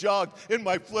 I jogged in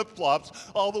my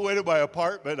flip-flops all the way to my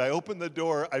apartment. I opened the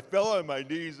door. I fell on my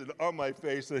knees and on my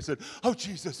face, and I said, oh,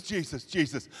 Jesus, Jesus,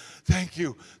 Jesus, thank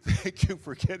you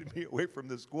for getting me away from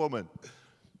this woman.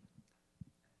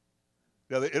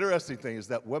 Now, the interesting thing is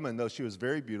that woman, though she was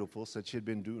very beautiful, said she had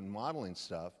been doing modeling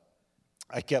stuff.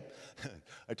 I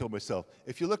told myself,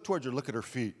 if you look towards her, look at her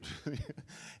feet.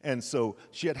 And so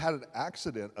she had an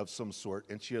accident of some sort,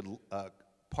 and she had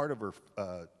part of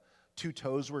her two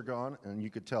toes were gone, and you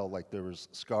could tell like there was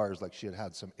scars, like she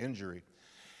had some injury.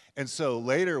 And so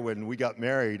later when we got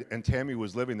married and Tammy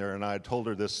was living there and I had told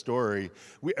her this story,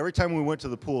 every time we went to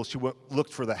the pool, she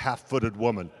looked for the half-footed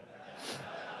woman.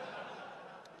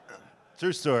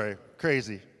 True story.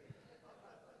 Crazy.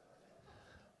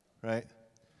 Right?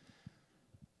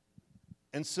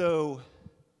 And so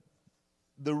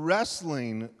the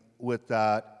wrestling with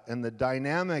that and the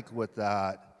dynamic with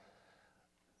that,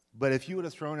 but if you would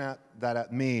have thrown that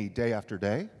at me day after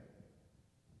day,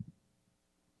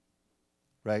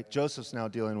 right? Joseph's now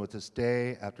dealing with this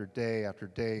day after day after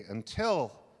day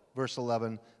until verse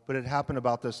 11. But it happened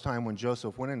about this time when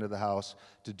Joseph went into the house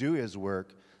to do his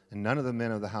work, and none of the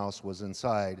men of the house was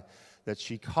inside, that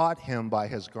she caught him by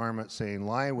his garment, saying,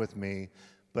 "Lie with me."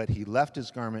 But he left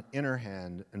his garment in her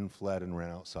hand and fled and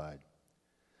ran outside.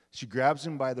 She grabs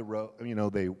him by the robe.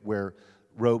 They wear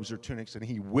robes or tunics, and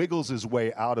he wiggles his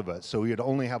way out of it, so he'd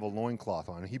only have a loincloth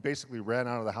on. He basically ran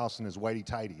out of the house in his whitey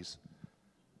tighties,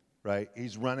 right?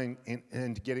 He's running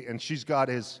and she's got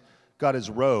his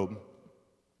robe.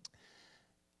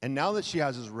 And now that she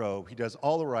has his robe, he does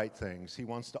all the right things. He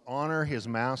wants to honor his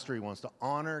master. He wants to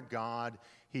honor God.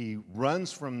 He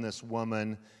runs from this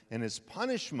woman, and his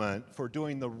punishment for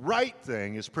doing the right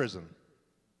thing is prison.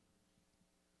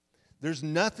 There's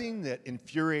nothing that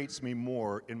infuriates me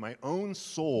more in my own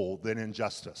soul than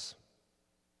injustice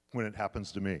when it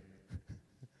happens to me,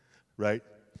 right?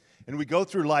 And we go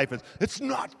through life as, it's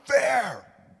not fair.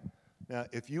 Now,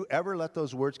 if you ever let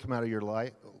those words come out of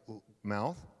your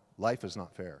mouth, life is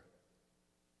not fair.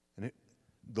 And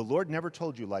the Lord never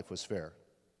told you life was fair.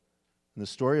 And the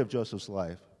story of Joseph's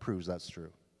life proves that's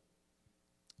true.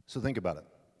 So think about it.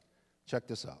 Check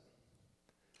this out.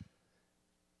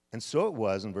 And so it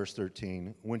was, in verse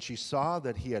 13, when she saw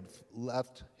that he had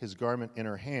left his garment in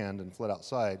her hand and fled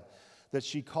outside, that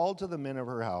she called to the men of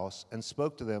her house and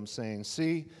spoke to them, saying,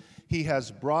 "See, he has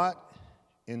brought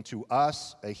into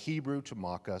us a Hebrew to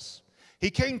mock us. He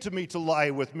came to me to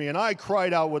lie with me, and I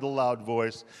cried out with a loud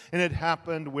voice. And it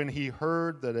happened when he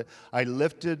heard that I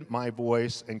lifted my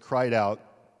voice and cried out,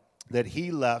 that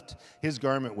he left his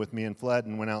garment with me and fled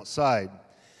and went outside.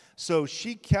 So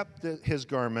she kept his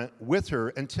garment with her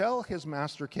until his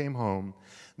master came home.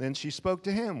 Then she spoke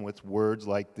to him with words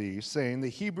like these, saying, the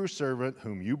Hebrew servant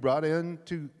whom you brought in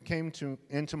came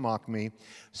in to mock me.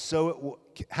 So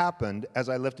it happened, as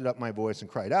I lifted up my voice and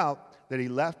cried out, that he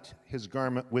left his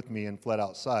garment with me and fled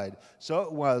outside. So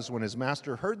it was when his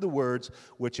master heard the words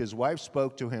which his wife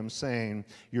spoke to him, saying,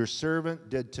 your servant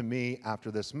did to me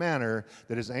after this manner,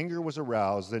 that his anger was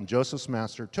aroused. Then Joseph's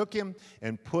master took him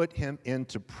and put him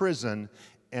into prison,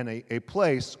 and a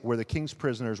place where the king's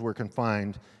prisoners were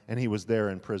confined, and he was there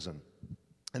in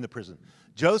the prison.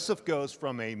 Joseph goes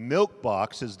from a milk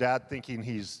box, his dad thinking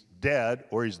he's dead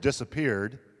or he's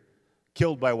disappeared,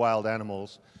 killed by wild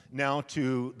animals, now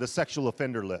to the sexual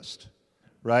offender list,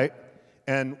 right?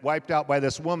 And wiped out by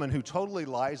this woman who totally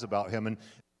lies about him. And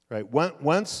right,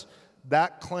 once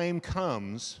that claim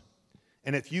comes,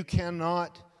 and if you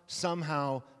cannot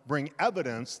somehow bring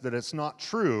evidence that it's not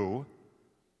true,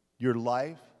 your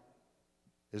life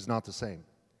is not the same.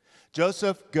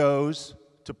 Joseph goes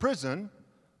to prison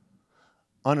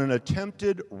on an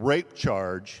attempted rape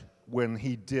charge when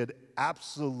he did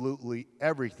absolutely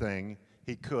everything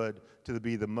he could to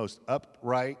be the most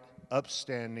upright,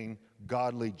 upstanding,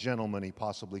 godly gentleman he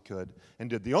possibly could, and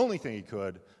did the only thing he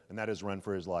could, and that is run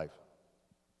for his life.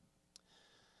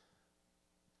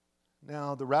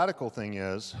 Now, the radical thing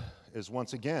is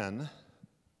once again,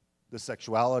 the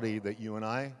sexuality that you and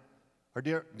I are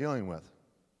dealing with.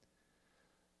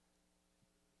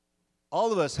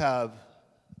 All of us have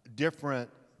different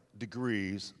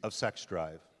degrees of sex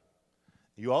drive.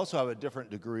 You also have a different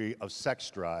degree of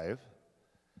sex drive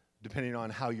depending on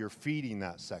how you're feeding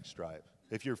that sex drive.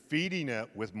 If you're feeding it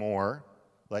with more,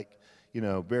 like,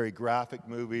 very graphic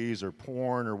movies or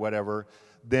porn or whatever,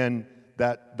 then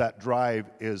that drive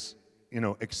is,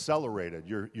 accelerated.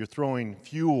 You're throwing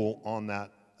fuel on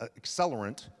that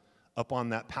accelerant up on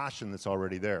that passion that's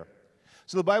already there.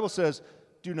 So the Bible says,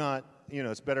 do not,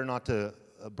 it's better not to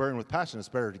burn with passion. It's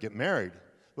better to get married.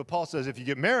 But Paul says if you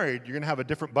get married, you're going to have a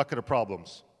different bucket of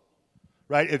problems.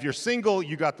 Right? If you're single,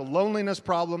 you got the loneliness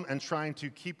problem and trying to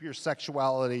keep your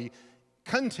sexuality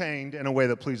contained in a way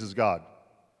that pleases God.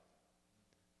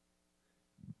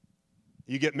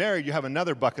 You get married, you have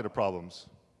another bucket of problems.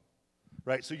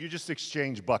 Right? So you just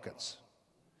exchange buckets.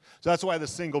 So that's why the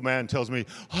single man tells me,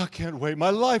 I can't wait. My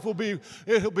life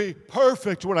it'll be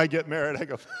perfect when I get married. I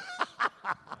go,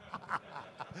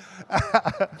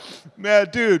 man,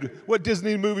 dude, what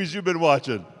Disney movies you been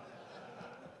watching?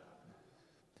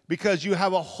 Because you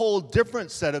have a whole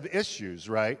different set of issues,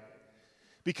 right?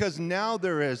 Because now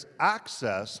there is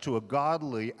access to a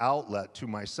godly outlet to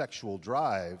my sexual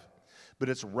drive, but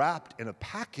it's wrapped in a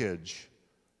package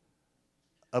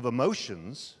of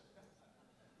emotions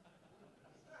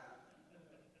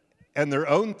and their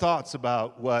own thoughts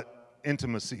about what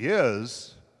intimacy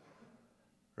is,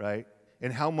 right?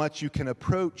 And how much you can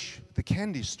approach the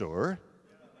candy store.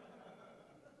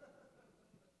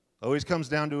 Always comes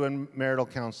down to in marital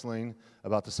counseling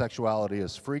about the sexuality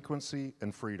is frequency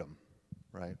and freedom,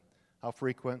 right? How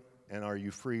frequent And are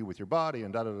you free with your body?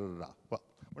 And da-da-da-da-da. Well,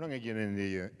 we're not going to get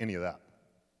into any of that.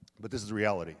 But this is the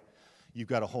reality. You've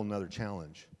got a whole nother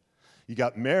challenge. You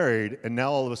got married, and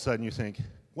now all of a sudden you think,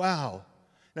 wow.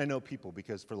 And I know people,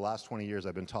 because for the last 20 years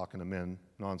I've been talking to men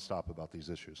nonstop about these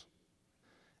issues.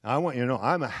 And I want you to know,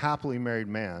 I'm a happily married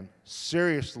man,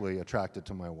 seriously attracted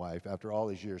to my wife after all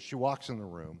these years. She walks in the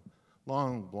room,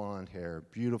 long blonde hair,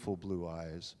 beautiful blue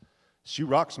eyes. She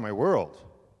rocks my world.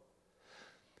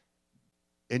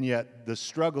 And yet the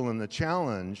struggle and the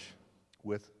challenge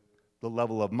with the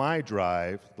level of my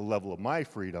drive, the level of my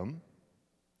freedom,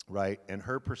 right, and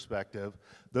her perspective,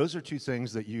 those are two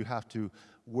things that you have to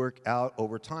work out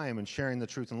over time and sharing the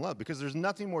truth and love, because there's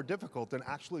nothing more difficult than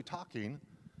actually talking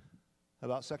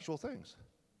about sexual things.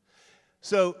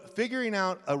 So figuring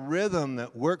out a rhythm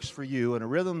that works for you and a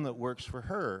rhythm that works for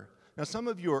her. Now, some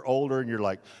of you are older and you're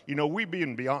like, we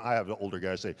being beyond, I have the older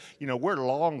guys say, we're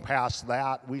long past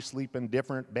that. We sleep in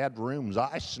different bedrooms.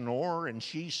 I snore and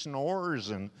she snores,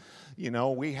 and,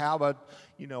 we have a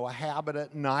habit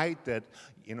at night that,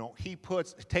 he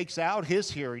takes out his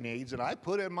hearing aids and I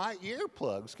put in my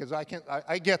earplugs because I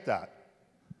get that.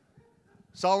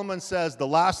 Solomon says the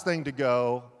last thing to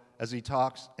go, as he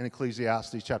talks in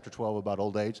Ecclesiastes chapter 12 about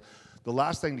old age, the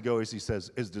last thing to go, as he says,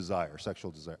 is desire,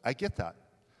 sexual desire. I get that.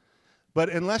 But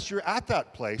unless you're at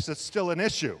that place, it's still an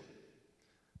issue.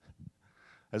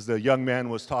 As the young man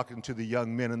was talking to the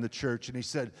young men in the church, and he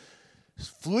said,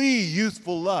 flee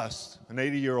youthful lust. An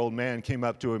 80-year-old man came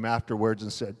up to him afterwards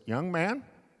and said, young man,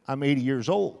 I'm 80 years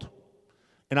old,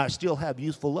 and I still have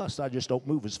youthful lust. I just don't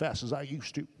move as fast as I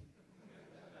used to.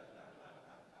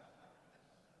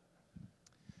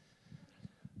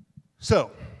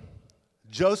 So,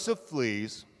 Joseph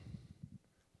flees,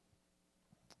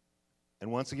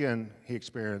 and once again, he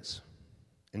experienced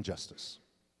injustice.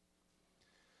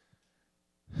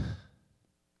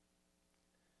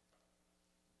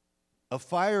 A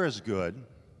fire is good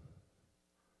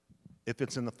if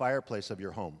it's in the fireplace of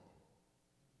your home.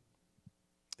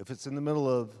 If it's in the middle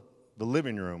of the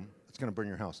living room, it's going to burn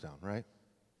your house down, right?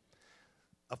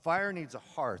 A fire needs a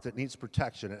hearth. It needs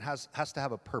protection. It has to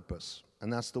have a purpose,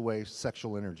 and that's the way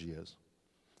sexual energy is.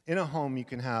 In a home, you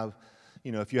can have,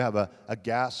 if you have a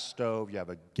gas stove, you have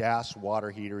a gas water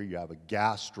heater, you have a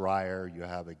gas dryer, you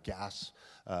have a gas,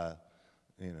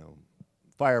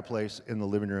 fireplace in the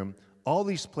living room. All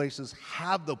these places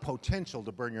have the potential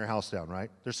to burn your house down, right?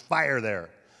 There's fire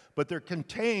there. But they're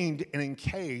contained and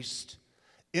encased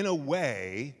in a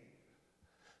way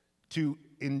to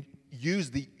use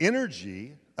the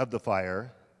energy of the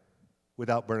fire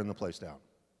without burning the place down.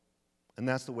 And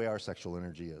that's the way our sexual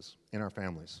energy is in our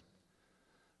families,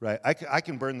 right? I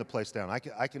can burn the place down.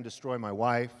 I can destroy my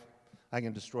wife. I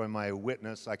can destroy my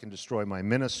witness. I can destroy my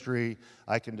ministry.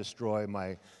 I can destroy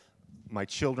my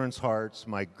children's hearts,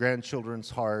 my grandchildren's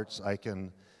hearts. I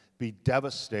can be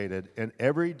devastated. And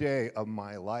every day of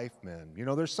my life, man,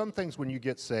 there's some things when you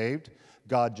get saved,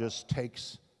 God just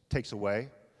takes away.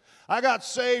 I got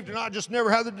saved and I just never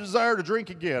had the desire to drink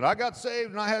again. I got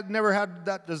saved and I had never had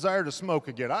that desire to smoke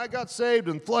again. I got saved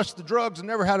and flushed the drugs and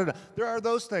never had it. There are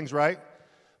those things, right?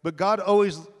 But God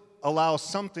always allows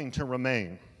something to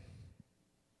remain.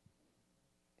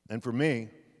 And for me,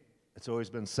 it's always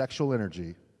been sexual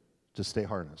energy to stay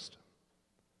harnessed.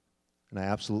 And I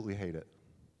absolutely hate it.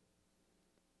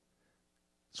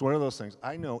 It's one of those things.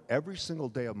 I know every single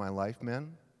day of my life,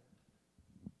 men,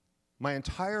 my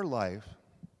entire life,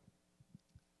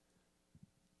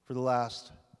 for the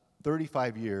last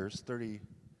 35 years,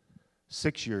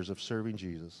 36 years of serving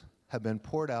Jesus, have been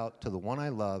poured out to the one I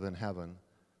love in heaven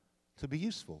to be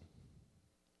useful.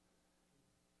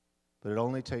 But it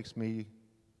only takes me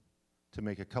to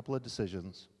make a couple of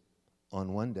decisions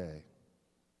on one day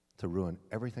to ruin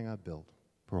everything I've built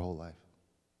for a whole life.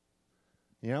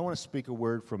 I want to speak a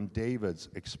word from David's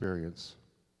experience.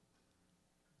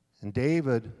 And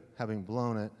David, having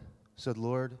blown it, said,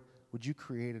 Lord, would you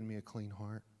create in me a clean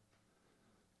heart?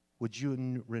 Would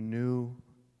you renew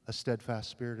a steadfast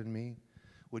spirit in me?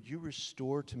 Would you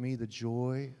restore to me the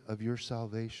joy of your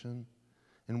salvation?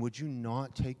 And would you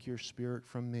not take your spirit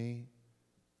from me?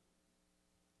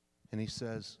 And he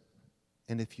says,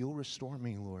 and if you'll restore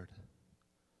me, Lord,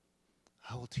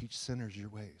 I will teach sinners your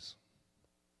ways.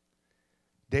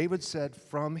 David said,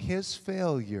 from his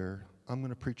failure, I'm going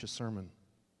to preach a sermon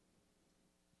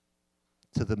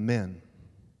to the men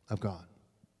of God.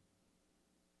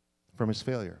 From his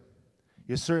failure.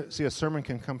 You see, a sermon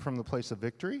can come from the place of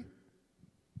victory,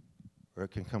 or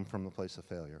it can come from the place of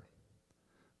failure.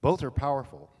 Both are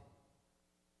powerful.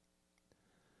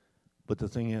 But the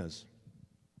thing is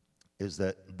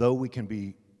that though we can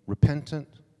be repentant,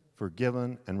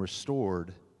 forgiven, and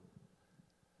restored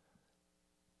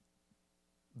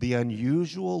the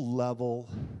unusual level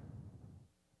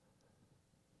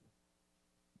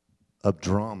of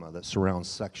drama that surrounds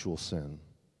sexual sin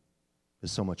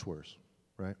is so much worse,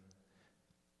 right?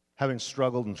 Having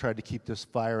struggled and tried to keep this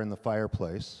fire in the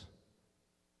fireplace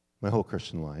my whole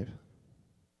Christian life,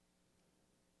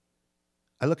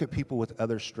 I look at people with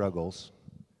other struggles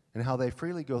and how they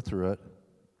freely go through it,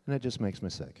 and it just makes me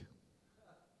sick.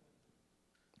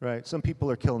 Right? Some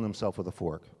people are killing themselves with a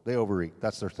fork. They overeat.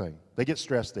 That's their thing. They get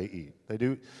stressed, they eat. They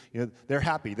do, they're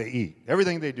happy, they eat.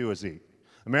 Everything they do is eat.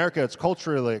 America, it's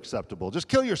culturally acceptable. Just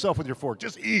kill yourself with your fork.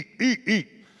 Just eat, eat, eat.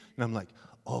 And I'm like,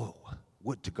 oh,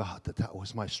 would to God that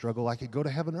was my struggle. I could go to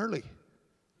heaven early.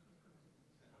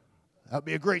 That would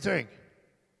be a great thing.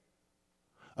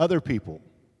 Other people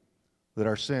that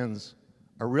our sins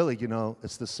are really,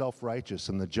 it's the self-righteous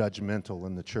and the judgmental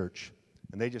in the church.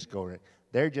 And they just go,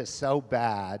 they're just so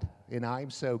bad, and I'm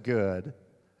so good.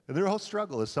 And their whole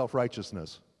struggle is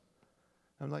self-righteousness.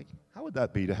 I'm like, how would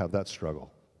that be to have that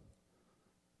struggle?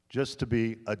 Just to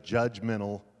be a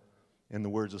judgmental, in the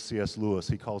words of C.S. Lewis,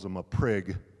 he calls him a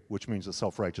prig, which means a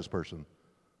self-righteous person.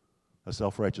 A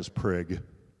self-righteous prig.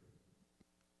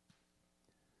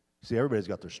 See, everybody's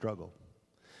got their struggle.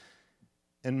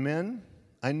 And men,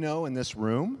 I know in this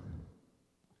room,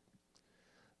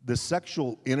 the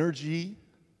sexual energy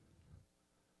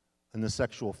and the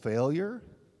sexual failure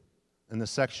and the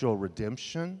sexual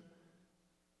redemption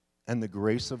and the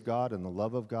grace of God and the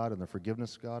love of God and the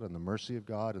forgiveness of God and the mercy of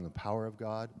God and the power of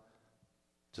God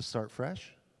to start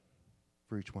fresh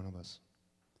for each one of us.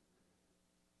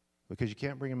 Because you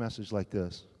can't bring a message like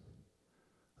this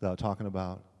without talking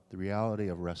about the reality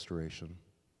of restoration.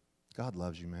 God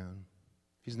loves you, man.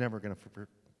 He's never going to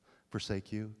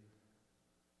forsake you.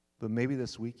 But maybe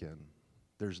this weekend,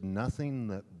 there's nothing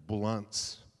that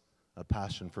blunts a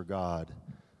passion for God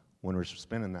when we're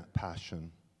spending that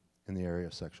passion in the area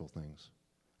of sexual things.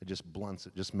 It just blunts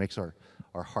it, just makes our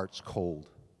hearts cold.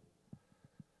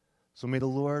 So may the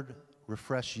Lord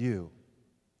refresh you,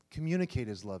 communicate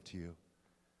His love to you.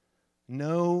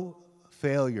 No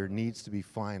failure needs to be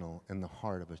final in the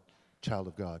heart of a child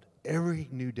of God. Every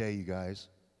new day, you guys,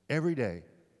 every day,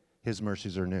 His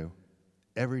mercies are new.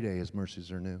 Every day, His mercies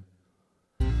are new.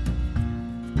 I've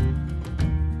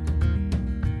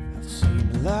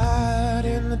seen light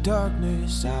in the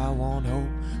darkness. I want hope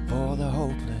for the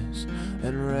hopeless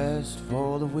and rest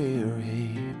for the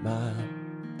weary mind.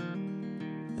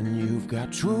 And you've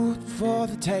got truth for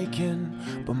the taking,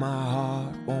 but my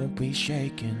heart won't be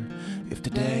shaken if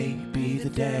today be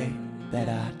the day that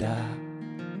I die.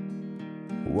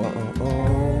 Whoa,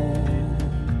 whoa,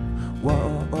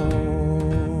 whoa.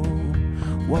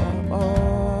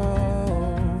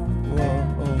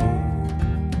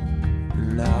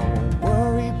 And I won't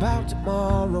worry about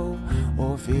tomorrow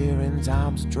or fear in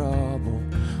times of trouble.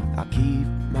 I keep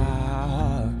my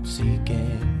heart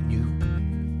seeking you.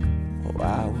 Oh,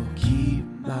 I will keep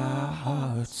my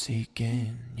heart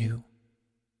seeking you.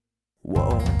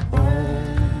 Whoa,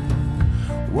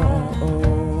 whoa,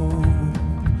 whoa.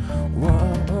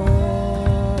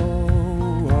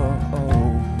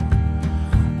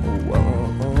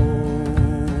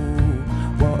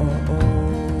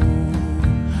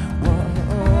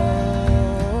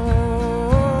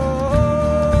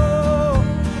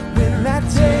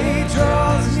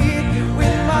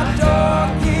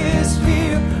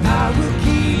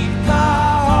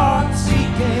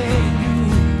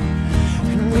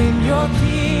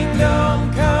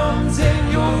 Kingdom comes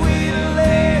and your will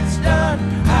is done.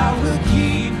 I will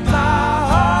keep my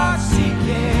heart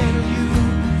seeking you.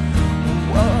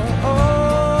 Whoa,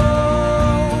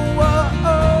 whoa, whoa, whoa,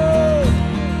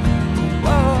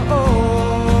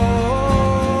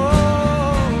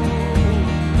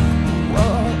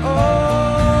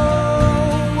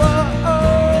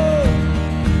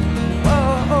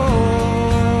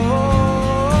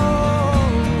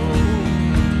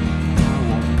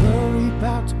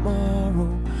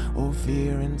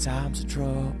 times of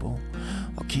trouble,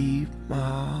 I'll keep my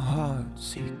heart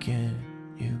seeking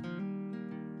you.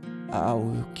 I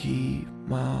will keep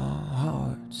my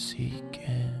heart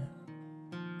seeking